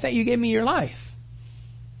minute. I thought you gave me your life.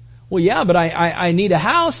 Well, yeah, but I need a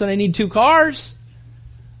house and I need 2 cars.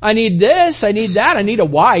 I need this, I need that, I need a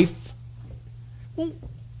wife. Well,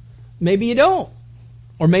 maybe you don't.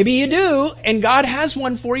 Or maybe you do, and God has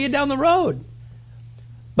one for you down the road.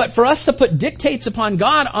 But for us to put dictates upon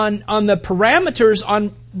God on the parameters on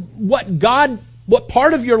what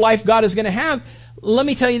part of your life God is going to have, let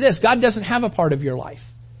me tell you this, God doesn't have a part of your life.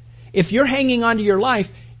 If you're hanging on to your life,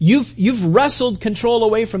 you've wrestled control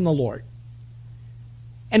away from the Lord.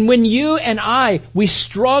 And when you and we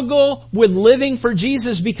struggle with living for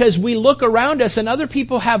Jesus because we look around us and other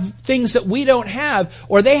people have things that we don't have,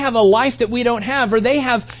 or they have a life that we don't have, or they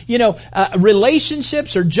have,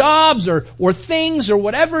 relationships or jobs or things or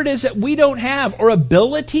whatever it is that we don't have, or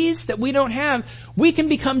abilities that we don't have, we can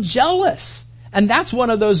become jealous. And that's one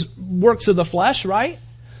of those works of the flesh, right?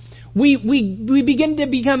 We begin to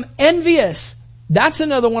become envious. That's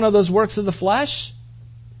another one of those works of the flesh.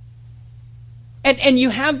 And you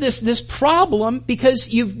have this problem because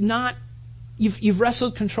you've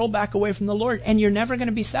wrestled control back away from the Lord, and you're never going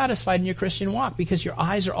to be satisfied in your Christian walk because your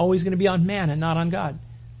eyes are always going to be on man and not on God.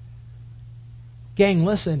 Gang,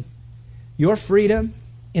 listen. Your freedom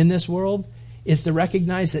in this world is to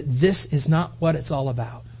recognize that this is not what it's all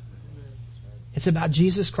about. It's about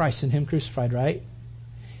Jesus Christ and Him crucified, right?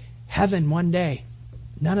 Heaven one day,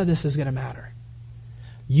 none of this is going to matter.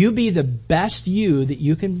 You be the best you that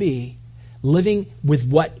you can be, living with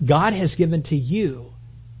what God has given to you,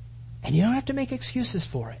 and you don't have to make excuses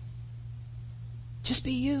for it. Just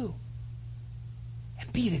be you.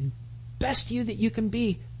 And be the best you that you can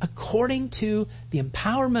be according to the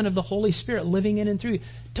empowerment of the Holy Spirit living in and through you.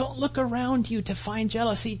 Don't look around you to find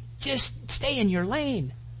jealousy. Just stay in your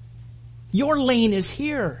lane. Your lane is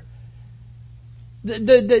here.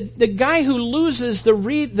 The guy who loses the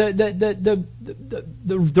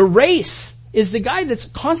race is the guy that's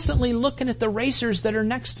constantly looking at the racers that are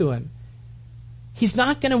next to him. He's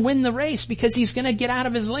not going to win the race because he's going to get out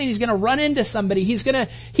of his lane. He's going to run into somebody. He's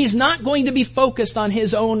not going to be focused on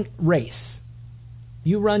his own race.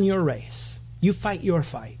 You run your race. You fight your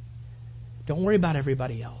fight. Don't worry about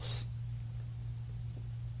everybody else.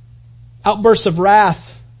 Outbursts of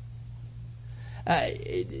wrath.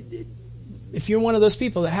 If you're one of those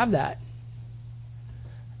people that have that,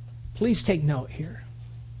 please take note here.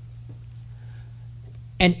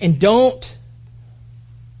 And don't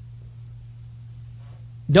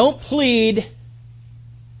plead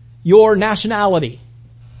your nationality,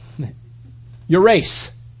 your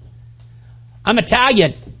race. I'm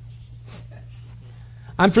Italian.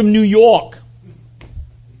 I'm from New York.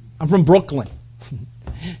 I'm from Brooklyn.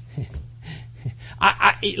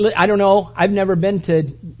 I don't know. I've never been to,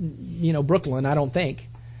 Brooklyn, I don't think.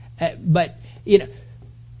 But,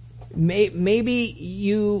 maybe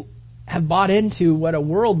you have bought into what a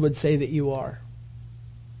world would say that you are.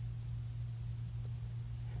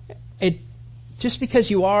 Just because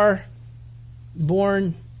you are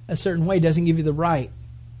born a certain way doesn't give you the right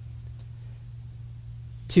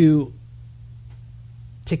to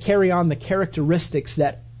carry on the characteristics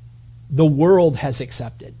that the world has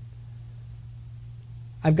accepted.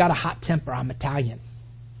 I've got a hot temper. I'm Italian.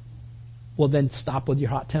 Well, then stop with your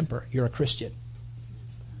hot temper. You're a Christian.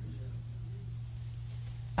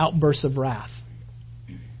 outbursts of wrath.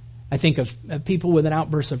 I think of people with an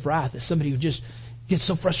outburst of wrath as somebody who just gets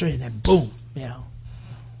so frustrated and then boom,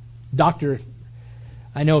 Doctor,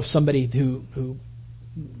 I know of somebody who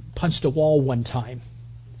punched a wall one time,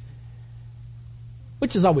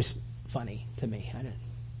 which is always funny to me.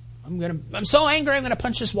 I'm so angry, I'm going to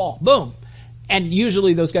punch this wall. Boom. And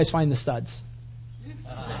usually those guys find the studs.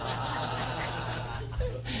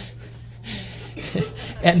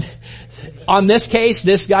 And on this case,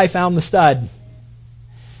 this guy found the stud.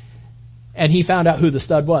 And he found out who the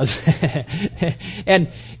stud was. And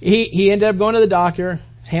he ended up going to the doctor.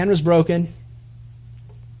 His hand was broken.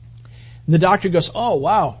 And the doctor goes, oh,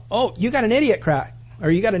 wow. Oh, you got an idiot crack.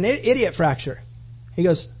 Or you got an idiot fracture. He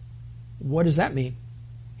goes, what does that mean?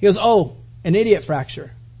 He goes, oh, an idiot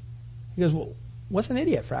fracture. He goes, well, what's an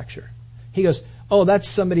idiot fracture? He goes, oh, that's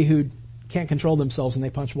somebody who can't control themselves and they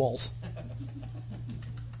punch walls.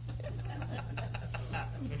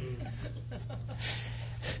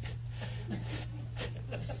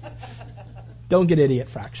 Don't get idiot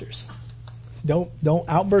fractures. Don't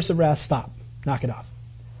outbursts of wrath. Stop. Knock it off.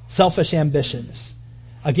 Selfish ambitions.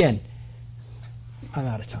 Again, I'm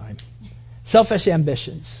out of time. Selfish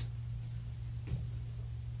ambitions.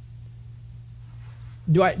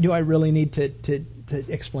 Do I really need to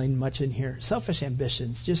explain much in here? Selfish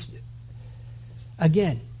ambitions. Just,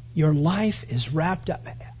 again, your life is wrapped up.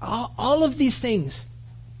 All of these things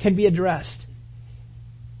can be addressed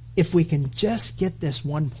if we can just get this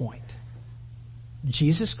one point.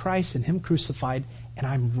 Jesus Christ and Him crucified, and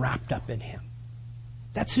I'm wrapped up in Him.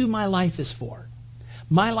 That's who my life is for.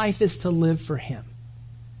 My life is to live for Him.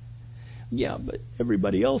 Yeah, but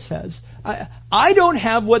everybody else has. I don't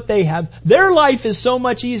have what they have. Their life is so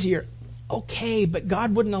much easier. Okay, but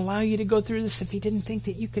God wouldn't allow you to go through this if He didn't think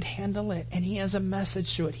that you could handle it. And He has a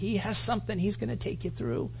message to it. He has something He's going to take you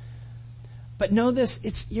through. But know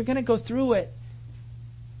this, you're going to go through it.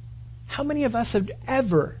 How many of us have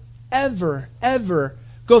ever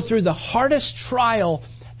go through the hardest trial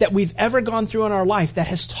that we've ever gone through in our life that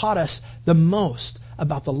has taught us the most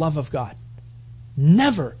about the love of God?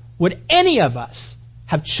 Never would any of us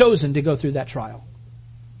have chosen to go through that trial.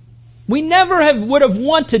 We never would have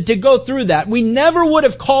wanted to go through that. We never would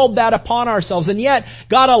have called that upon ourselves. And yet,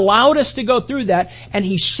 God allowed us to go through that, and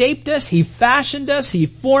He shaped us, He fashioned us, He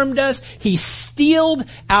formed us, He steeled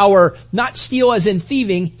not steal as in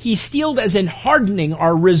thieving, He steeled as in hardening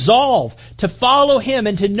our resolve to follow Him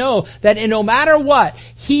and to know that no matter what,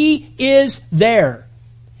 He is there.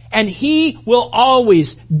 And He will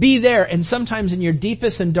always be there. And sometimes in your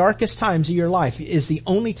deepest and darkest times of your life is the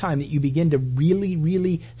only time that you begin to really,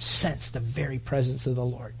 really sense the very presence of the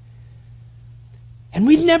Lord. And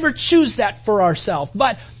we never choose that for ourselves.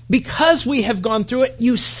 But because we have gone through it,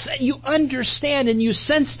 you understand and you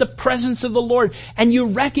sense the presence of the Lord, and you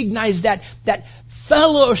recognize that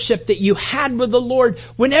fellowship that you had with the Lord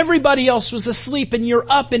when everybody else was asleep and you're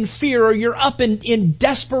up in fear or you're up in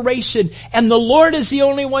desperation, and the Lord is the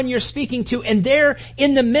only one you're speaking to, and there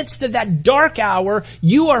in the midst of that dark hour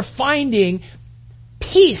you are finding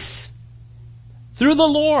peace through the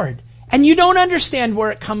Lord, and you don't understand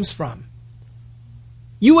where it comes from.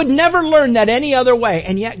 You would never learn that any other way,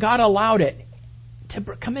 and yet God allowed it to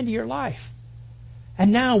come into your life.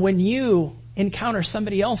 And now when you encounter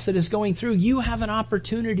somebody else that is going through, you have an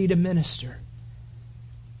opportunity to minister.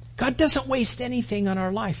 God doesn't waste anything on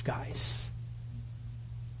our life, guys.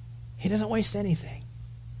 He doesn't waste anything.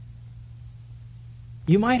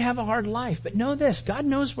 You might have a hard life, but know this, God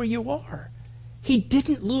knows where you are. He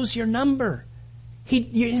didn't lose your number.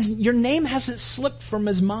 Your name hasn't slipped from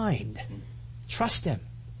His mind. Trust Him.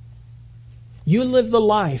 You live the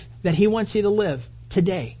life that He wants you to live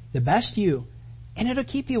today, the best you. And it'll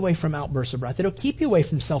keep you away from outbursts of wrath. It'll keep you away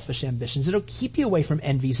from selfish ambitions. It'll keep you away from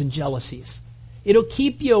envies and jealousies. It'll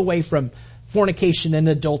keep you away from fornication and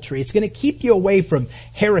adultery. It's going to keep you away from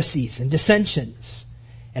heresies and dissensions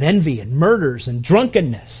and envy and murders and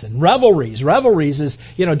drunkenness and revelries. Revelries is,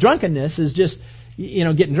 drunkenness is just,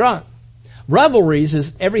 getting drunk. Revelries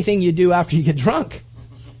is everything you do after you get drunk.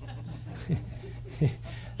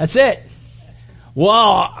 That's it. Well,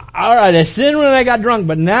 alright, I sinned when I got drunk,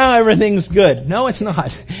 but now everything's good. No, it's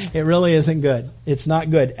not. It really isn't good. It's not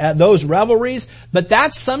good. Those revelries, but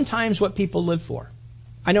that's sometimes what people live for.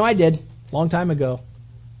 I know I did, a long time ago.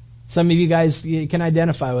 Some of you guys can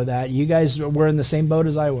identify with that. You guys were in the same boat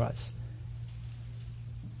as I was.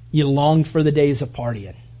 You longed for the days of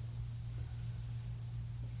partying.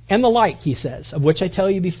 And the like, he says, of which I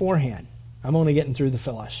tell you beforehand. I'm only getting through the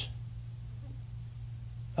flesh.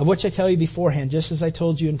 Of which I tell you beforehand, just as I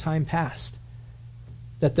told you in time past,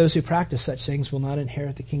 that those who practice such things will not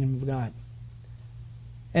inherit the kingdom of God.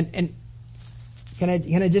 And can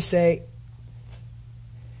I just say,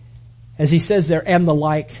 as he says there, and the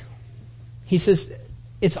like, he says,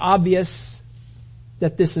 it's obvious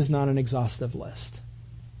that this is not an exhaustive list.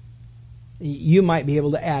 You might be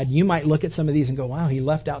able to add. You might look at some of these and go, wow, he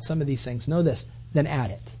left out some of these things. Know this. Then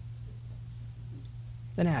add it.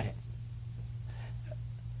 Then add it.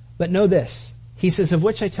 But know this. He says, of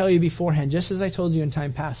which I tell you beforehand, just as I told you in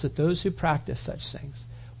time past, that those who practice such things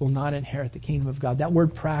will not inherit the kingdom of God. That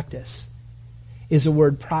word practice is a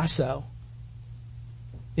word praso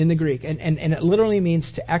in the Greek. And it literally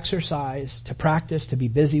means to exercise, to practice, to be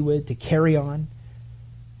busy with, to carry on,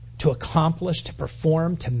 to accomplish, to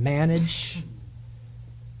perform, to manage.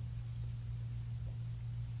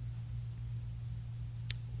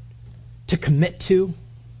 To commit to.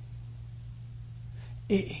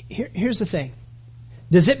 Here's the thing.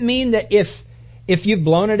 Does it mean that if you've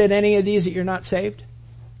blown it at any of these that you're not saved?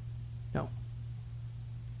 No.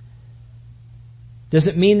 Does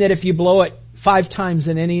it mean that if you blow it 5 times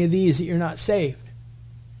in any of these that you're not saved?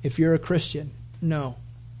 If you're a Christian? No.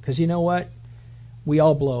 Because you know what? We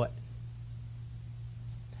all blow it.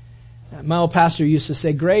 My old pastor used to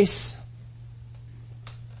say, grace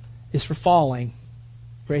is for falling.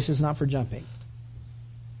 Grace is not for jumping.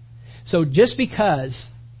 So just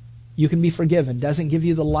because you can be forgiven doesn't give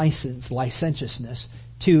you the licentiousness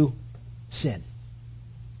to sin.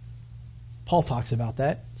 Paul talks about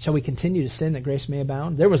that. Shall we continue to sin that grace may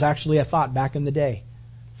abound? There was actually a thought back in the day,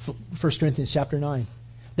 1 Corinthians chapter 9,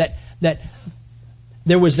 that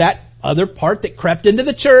there was that other part that crept into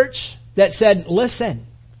the church that said, listen,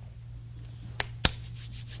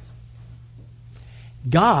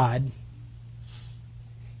 God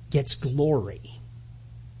gets glory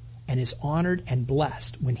and is honored and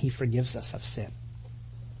blessed when He forgives us of sin.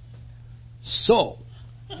 So,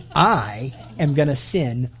 I am going to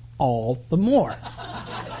sin all the more.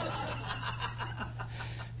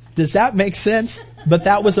 Does that make sense? But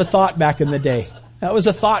that was a thought back in the day. That was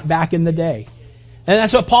a thought back in the day. And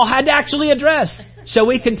that's what Paul had to actually address. Shall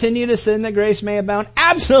we continue to sin that grace may abound?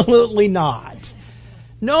 Absolutely not.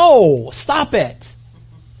 No, stop it.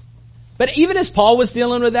 But even as Paul was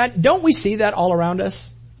dealing with that, don't we see that all around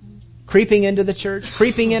us? Creeping into the church,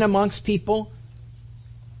 creeping in amongst people.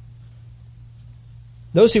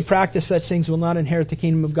 Those who practice such things will not inherit the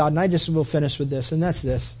kingdom of God. And I just will finish with this, and that's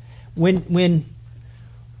this. When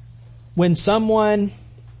someone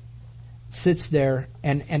sits there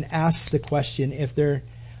and asks the question, if they're,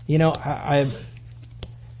 do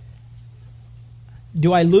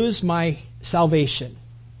I lose my salvation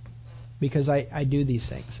because I do these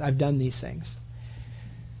things? I've done these things.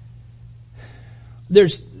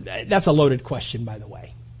 That's a loaded question, by the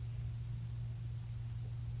way.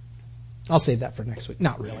 I'll save that for next week.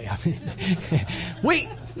 Not really. I mean, wait,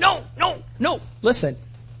 no. Listen.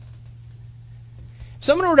 If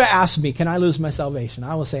someone were to ask me, can I lose my salvation?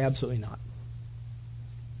 I will say absolutely not.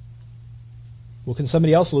 Well, can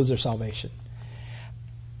somebody else lose their salvation?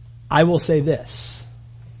 I will say this.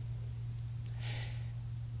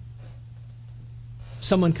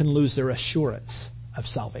 Someone can lose their assurance of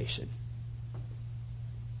salvation.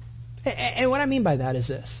 And what I mean by that is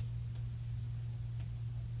this.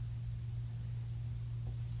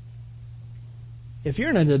 If you're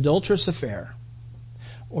in an adulterous affair,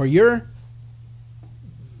 or you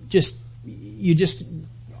just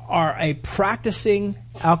are a practicing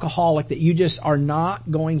alcoholic that you just are not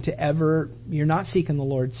going to ever, you're not seeking the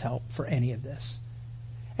Lord's help for any of this.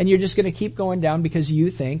 And you're just going to keep going down because you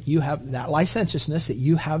think you have that licentiousness, that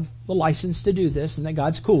you have the license to do this and that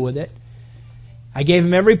God's cool with it. I gave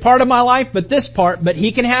Him every part of my life, but this part, but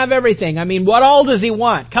He can have everything. I mean, what all does He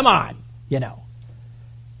want? Come on,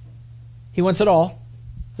 He wants it all.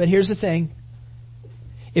 But here's the thing.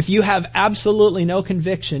 If you have absolutely no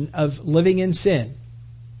conviction of living in sin,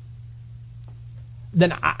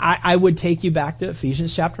 then I would take you back to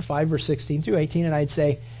Ephesians chapter 5, verse 16 through 18, and I'd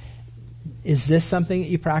say, is this something that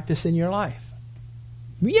you practice in your life?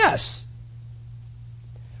 Yes.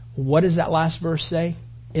 What does that last verse say?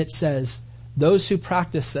 It says, those who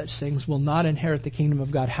practice such things will not inherit the kingdom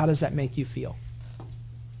of God. How does that make you feel?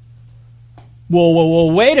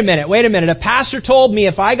 Well, wait a minute. A pastor told me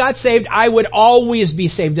if I got saved, I would always be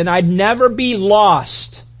saved and I'd never be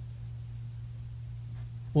lost.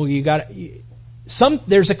 Well,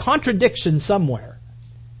 there's a contradiction somewhere.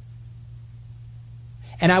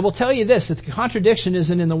 And I will tell you this, that the contradiction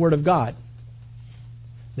isn't in the Word of God.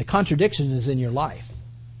 The contradiction is in your life.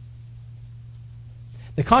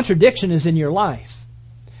 The contradiction is in your life.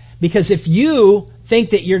 Because if you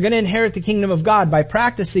think that you're going to inherit the kingdom of God by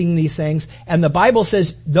practicing these things, and the Bible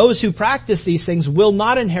says those who practice these things will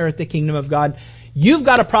not inherit the kingdom of God, You've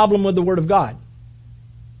got a problem with the Word of God.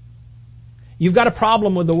 You've got a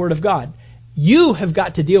problem with the Word of God. You have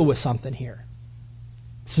got to deal with something here.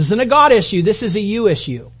 This isn't a God issue. This is a you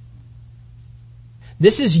issue.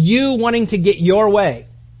 This is you wanting to get your way.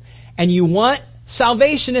 And you want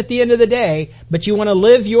salvation at the end of the day, but you want to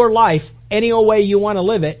live your life any old way you want to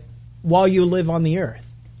live it while you live on the earth.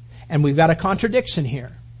 And we've got a contradiction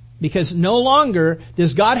here. Because no longer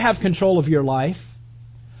does God have control of your life.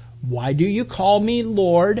 Why do you call me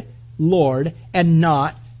Lord, Lord, and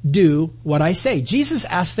not do what I say? Jesus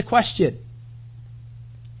asked the question.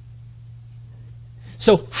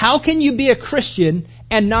 So how can you be a Christian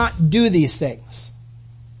and not do these things?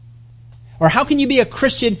 Or how can you be a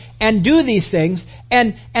Christian and do these things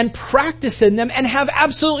and practice in them and have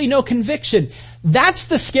absolutely no conviction? That's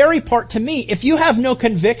the scary part to me. If you have no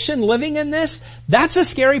conviction living in this, that's a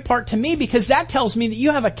scary part to me, because that tells me that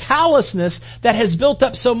you have a callousness that has built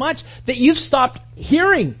up so much that you've stopped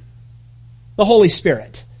hearing the Holy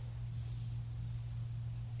Spirit.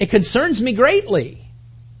 It concerns me greatly.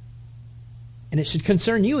 And it should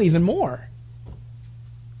concern you even more.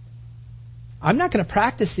 I'm not going to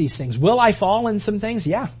practice these things. Will I fall in some things?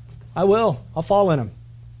 Yeah, I will. I'll fall in them.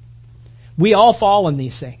 We all fall in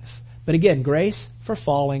these things. But again, grace for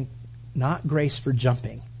falling, not grace for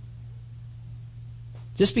jumping.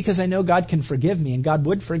 Just because I know God can forgive me and God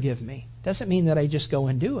would forgive me doesn't mean that I just go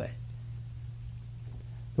and do it.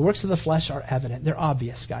 The works of the flesh are evident. They're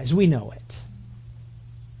obvious, guys. We know it.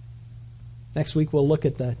 Next week we'll look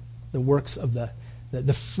at the works of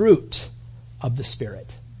the fruit of the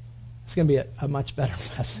Spirit. It's going to be a much better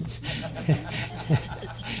message.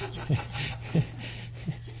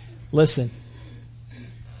 Listen,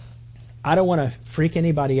 I don't want to freak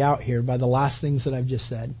anybody out here by the last things that I've just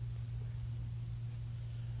said.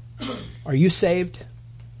 Are you saved?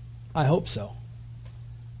 I hope so.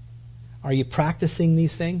 Are you practicing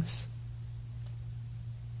these things?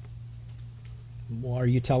 Well, are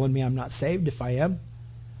you telling me I'm not saved if I am?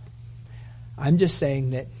 I'm just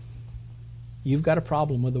saying that you've got a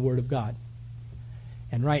problem with the Word of God.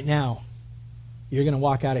 And right now, you're going to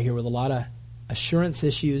walk out of here with a lot of assurance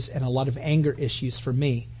issues and a lot of anger issues for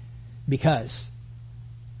me, because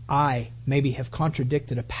I maybe have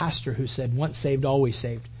contradicted a pastor who said, once saved, always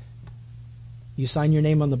saved. You sign your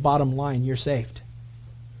name on the bottom line, you're saved.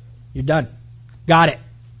 You're done. Got it.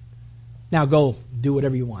 Now go do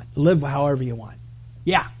whatever you want. Live however you want.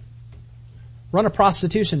 Yeah. Run a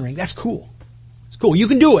prostitution ring. That's cool. It's cool. You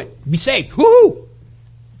can do it. Be saved. Woo-hoo!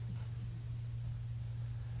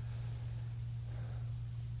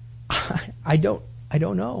 I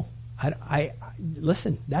don't know.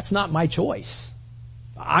 Listen, that's not my choice.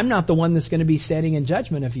 I'm not the one that's going to be standing in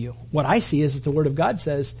judgment of you. What I see is that the Word of God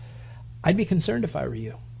says, I'd be concerned if I were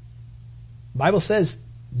you. The Bible says,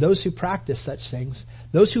 those who practice such things,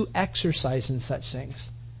 those who exercise in such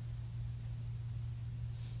things,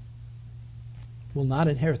 will not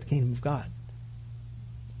inherit the kingdom of God.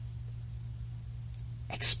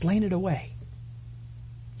 Explain it away.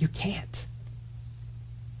 You can't.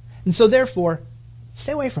 And so therefore,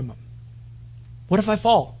 stay away from them. What if I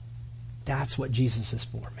fall? That's what Jesus is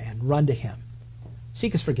for, man. Run to Him.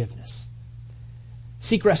 Seek His forgiveness.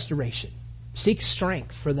 Seek restoration. Seek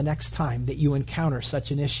strength for the next time that you encounter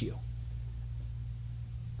such an issue.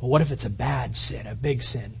 But what if it's a bad sin, a big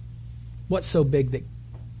sin? What's so big that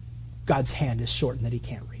God's hand is shortened that He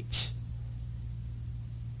can't reach?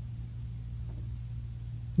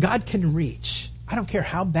 God can reach. I don't care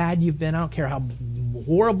how bad you've been. I don't care how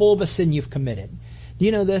horrible of a sin you've committed. Do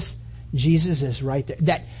you know this? Jesus is right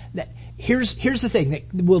there. Here's the thing that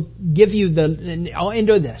will give you I'll end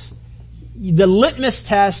with this. The litmus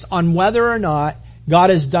test on whether or not God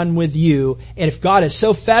is done with you, and if God is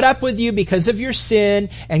so fed up with you because of your sin,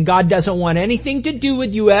 and God doesn't want anything to do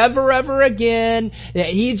with you ever again, that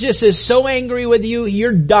He just is so angry with you,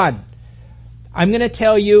 you're done. I'm going to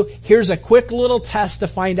tell you, here's a quick little test to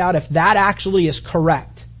find out if that actually is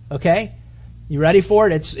correct. Okay? You ready for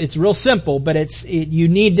it? It's real simple, but you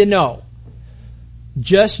need to know.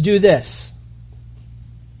 Just do this.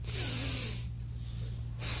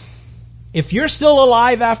 If you're still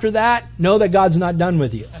alive after that, know that God's not done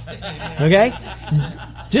with you. Okay?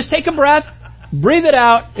 Just take a breath, breathe it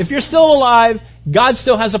out. If you're still alive, God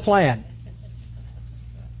still has a plan.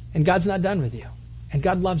 And God's not done with you. And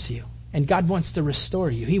God loves you. And God wants to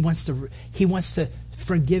restore you. He wants to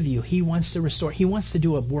forgive you. He wants to restore. He wants to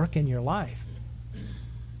do a work in your life.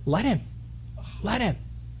 Let Him. Let Him.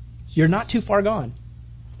 You're not too far gone.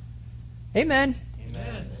 Amen.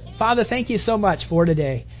 Amen. Father, thank you so much for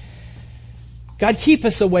today. God, keep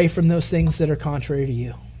us away from those things that are contrary to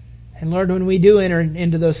you. And Lord, when we do enter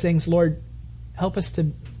into those things, Lord, help us to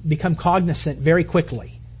become cognizant very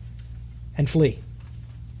quickly and flee.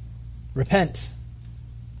 Repent,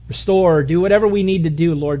 restore, do whatever we need to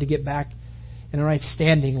do, Lord, to get back in a right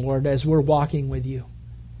standing, Lord, as we're walking with you.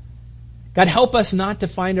 God, help us not to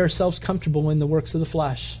find ourselves comfortable in the works of the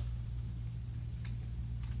flesh.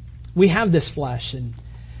 We have this flesh, and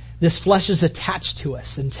this flesh is attached to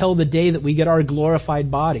us until the day that we get our glorified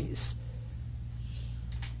bodies.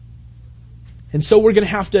 And so we're going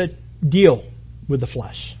to have to deal with the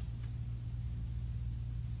flesh.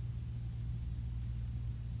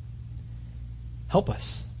 Help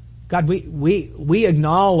us. God, we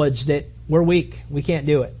acknowledge that we're weak. We can't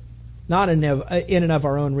do it. Not in and of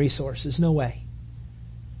our own resources. No way.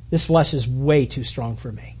 This flesh is way too strong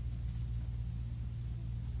for me.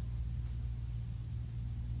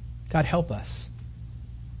 God, help us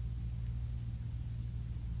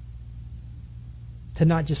to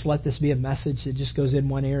not just let this be a message that just goes in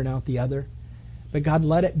one ear and out the other, but God,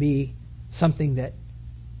 let it be something that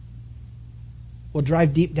will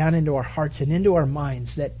drive deep down into our hearts and into our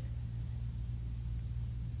minds, that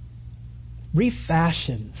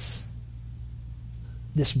refashions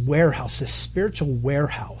this warehouse, this spiritual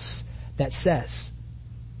warehouse that says,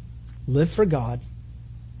 live for God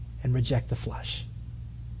and reject the flesh.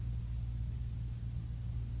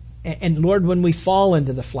 And Lord, when we fall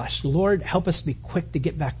into the flesh, Lord, help us be quick to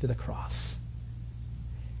get back to the cross.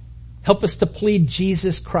 Help us to plead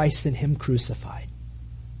Jesus Christ and Him crucified.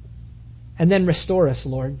 And then restore us,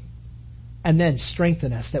 Lord. And then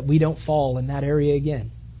strengthen us that we don't fall in that area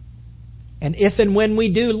again. And if and when we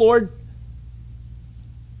do, Lord,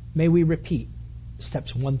 may we repeat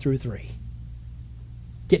steps 1 through 3.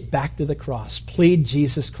 Get back to the cross. Plead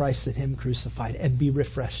Jesus Christ and Him crucified, and be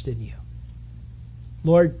refreshed in you.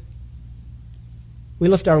 Lord, we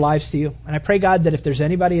lift our lives to you. And I pray, God, that if there's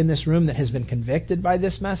anybody in this room that has been convicted by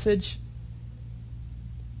this message,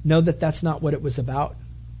 know that that's not what it was about.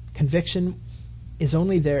 Conviction is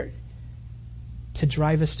only there to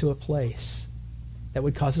drive us to a place that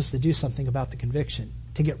would cause us to do something about the conviction,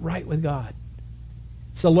 to get right with God.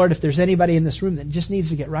 So Lord, if there's anybody in this room that just needs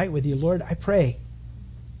to get right with you, Lord, I pray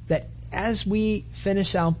that as we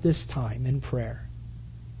finish out this time in prayer,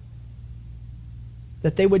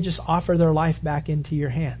 that they would just offer their life back into your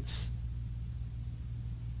hands.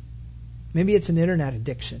 Maybe it's an internet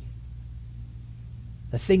addiction.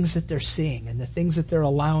 The things that they're seeing and the things that they're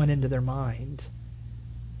allowing into their mind.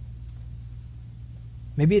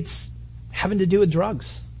 Maybe it's having to do with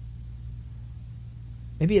drugs.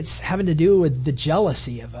 Maybe it's having to do with the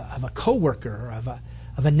jealousy of a coworker, or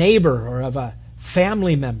of a neighbor, or of a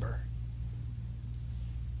family member.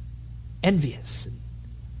 Envious and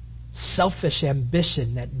selfish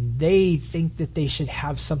ambition that they think that they should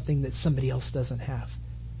have something that somebody else doesn't have.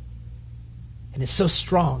 And it's so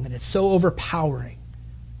strong and it's so overpowering.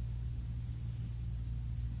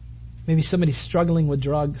 Maybe somebody's struggling with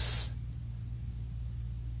drugs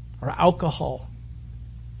or alcohol.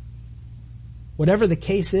 Whatever the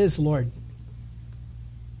case is, Lord,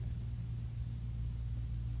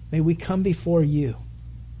 may we come before you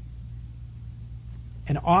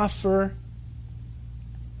and offer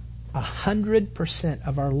 100%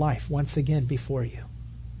 of our life once again before you.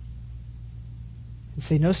 And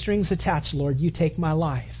say, no strings attached, Lord. You take my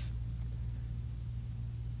life.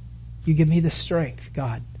 You give me the strength,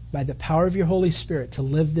 God, by the power of your Holy Spirit, to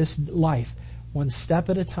live this life one step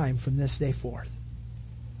at a time from this day forth.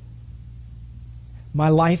 My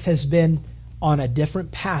life has been on a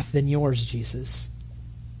different path than yours, Jesus.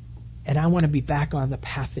 And I want to be back on the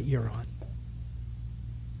path that you're on.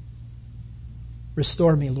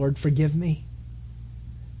 Restore me, Lord. Forgive me.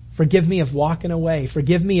 Forgive me of walking away.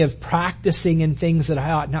 Forgive me of practicing in things that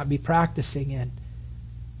I ought not be practicing in.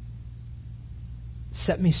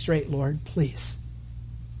 Set me straight, Lord, please.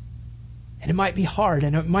 And it might be hard,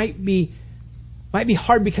 and it might be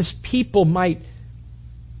hard because people might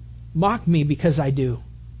mock me because I do.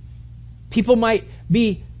 People might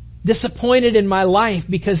be disappointed in my life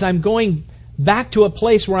because I'm going back to a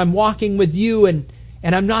place where I'm walking with you and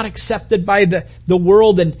I'm not accepted by the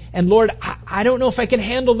world. And Lord, I don't know if I can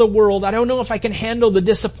handle the world. I don't know if I can handle the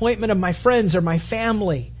disappointment of my friends or my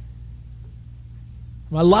family,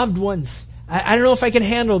 my loved ones. I don't know if I can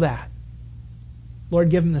handle that. Lord,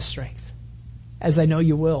 give them the strength, as I know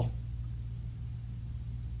you will.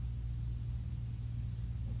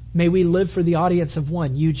 May we live for the audience of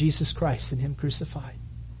one, you, Jesus Christ, and Him crucified.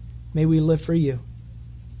 May we live for you.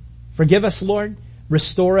 Forgive us, Lord.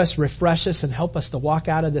 Restore us, refresh us, and help us to walk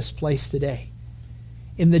out of this place today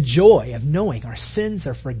in the joy of knowing our sins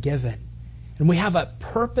are forgiven. And we have a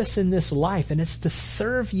purpose in this life, and it's to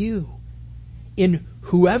serve you in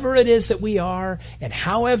whoever it is that we are and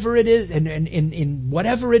however it is and in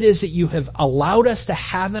whatever it is that you have allowed us to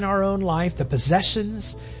have in our own life, the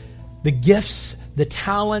possessions, the gifts, the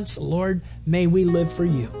talents, Lord, may we live for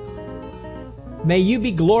you. May you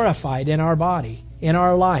be glorified in our body, in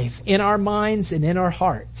our life, in our minds, and in our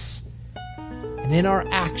hearts, and in our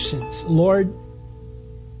actions. Lord,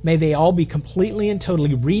 may they all be completely and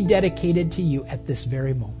totally rededicated to you at this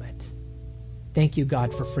very moment. Thank you,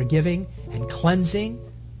 God, for forgiving and cleansing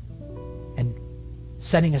and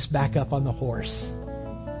setting us back up on the horse.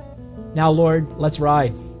 Now, Lord, let's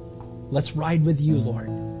ride. Let's ride with you, Lord,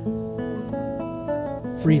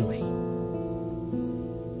 freely.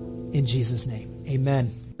 In Jesus' name, amen.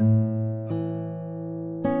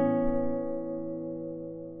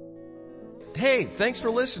 Hey, thanks for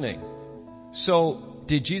listening. So,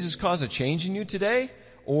 did Jesus cause a change in you today?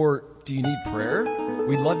 Or do you need prayer?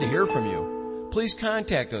 We'd love to hear from you. Please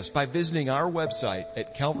contact us by visiting our website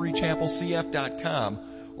at calvarychapelcf.com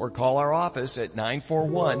or call our office at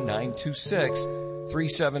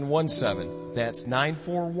 941-926-3717. That's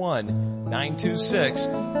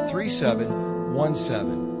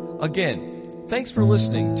 941-926-3717. Again, thanks for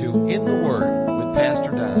listening to In the Word with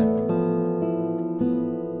Pastor Don.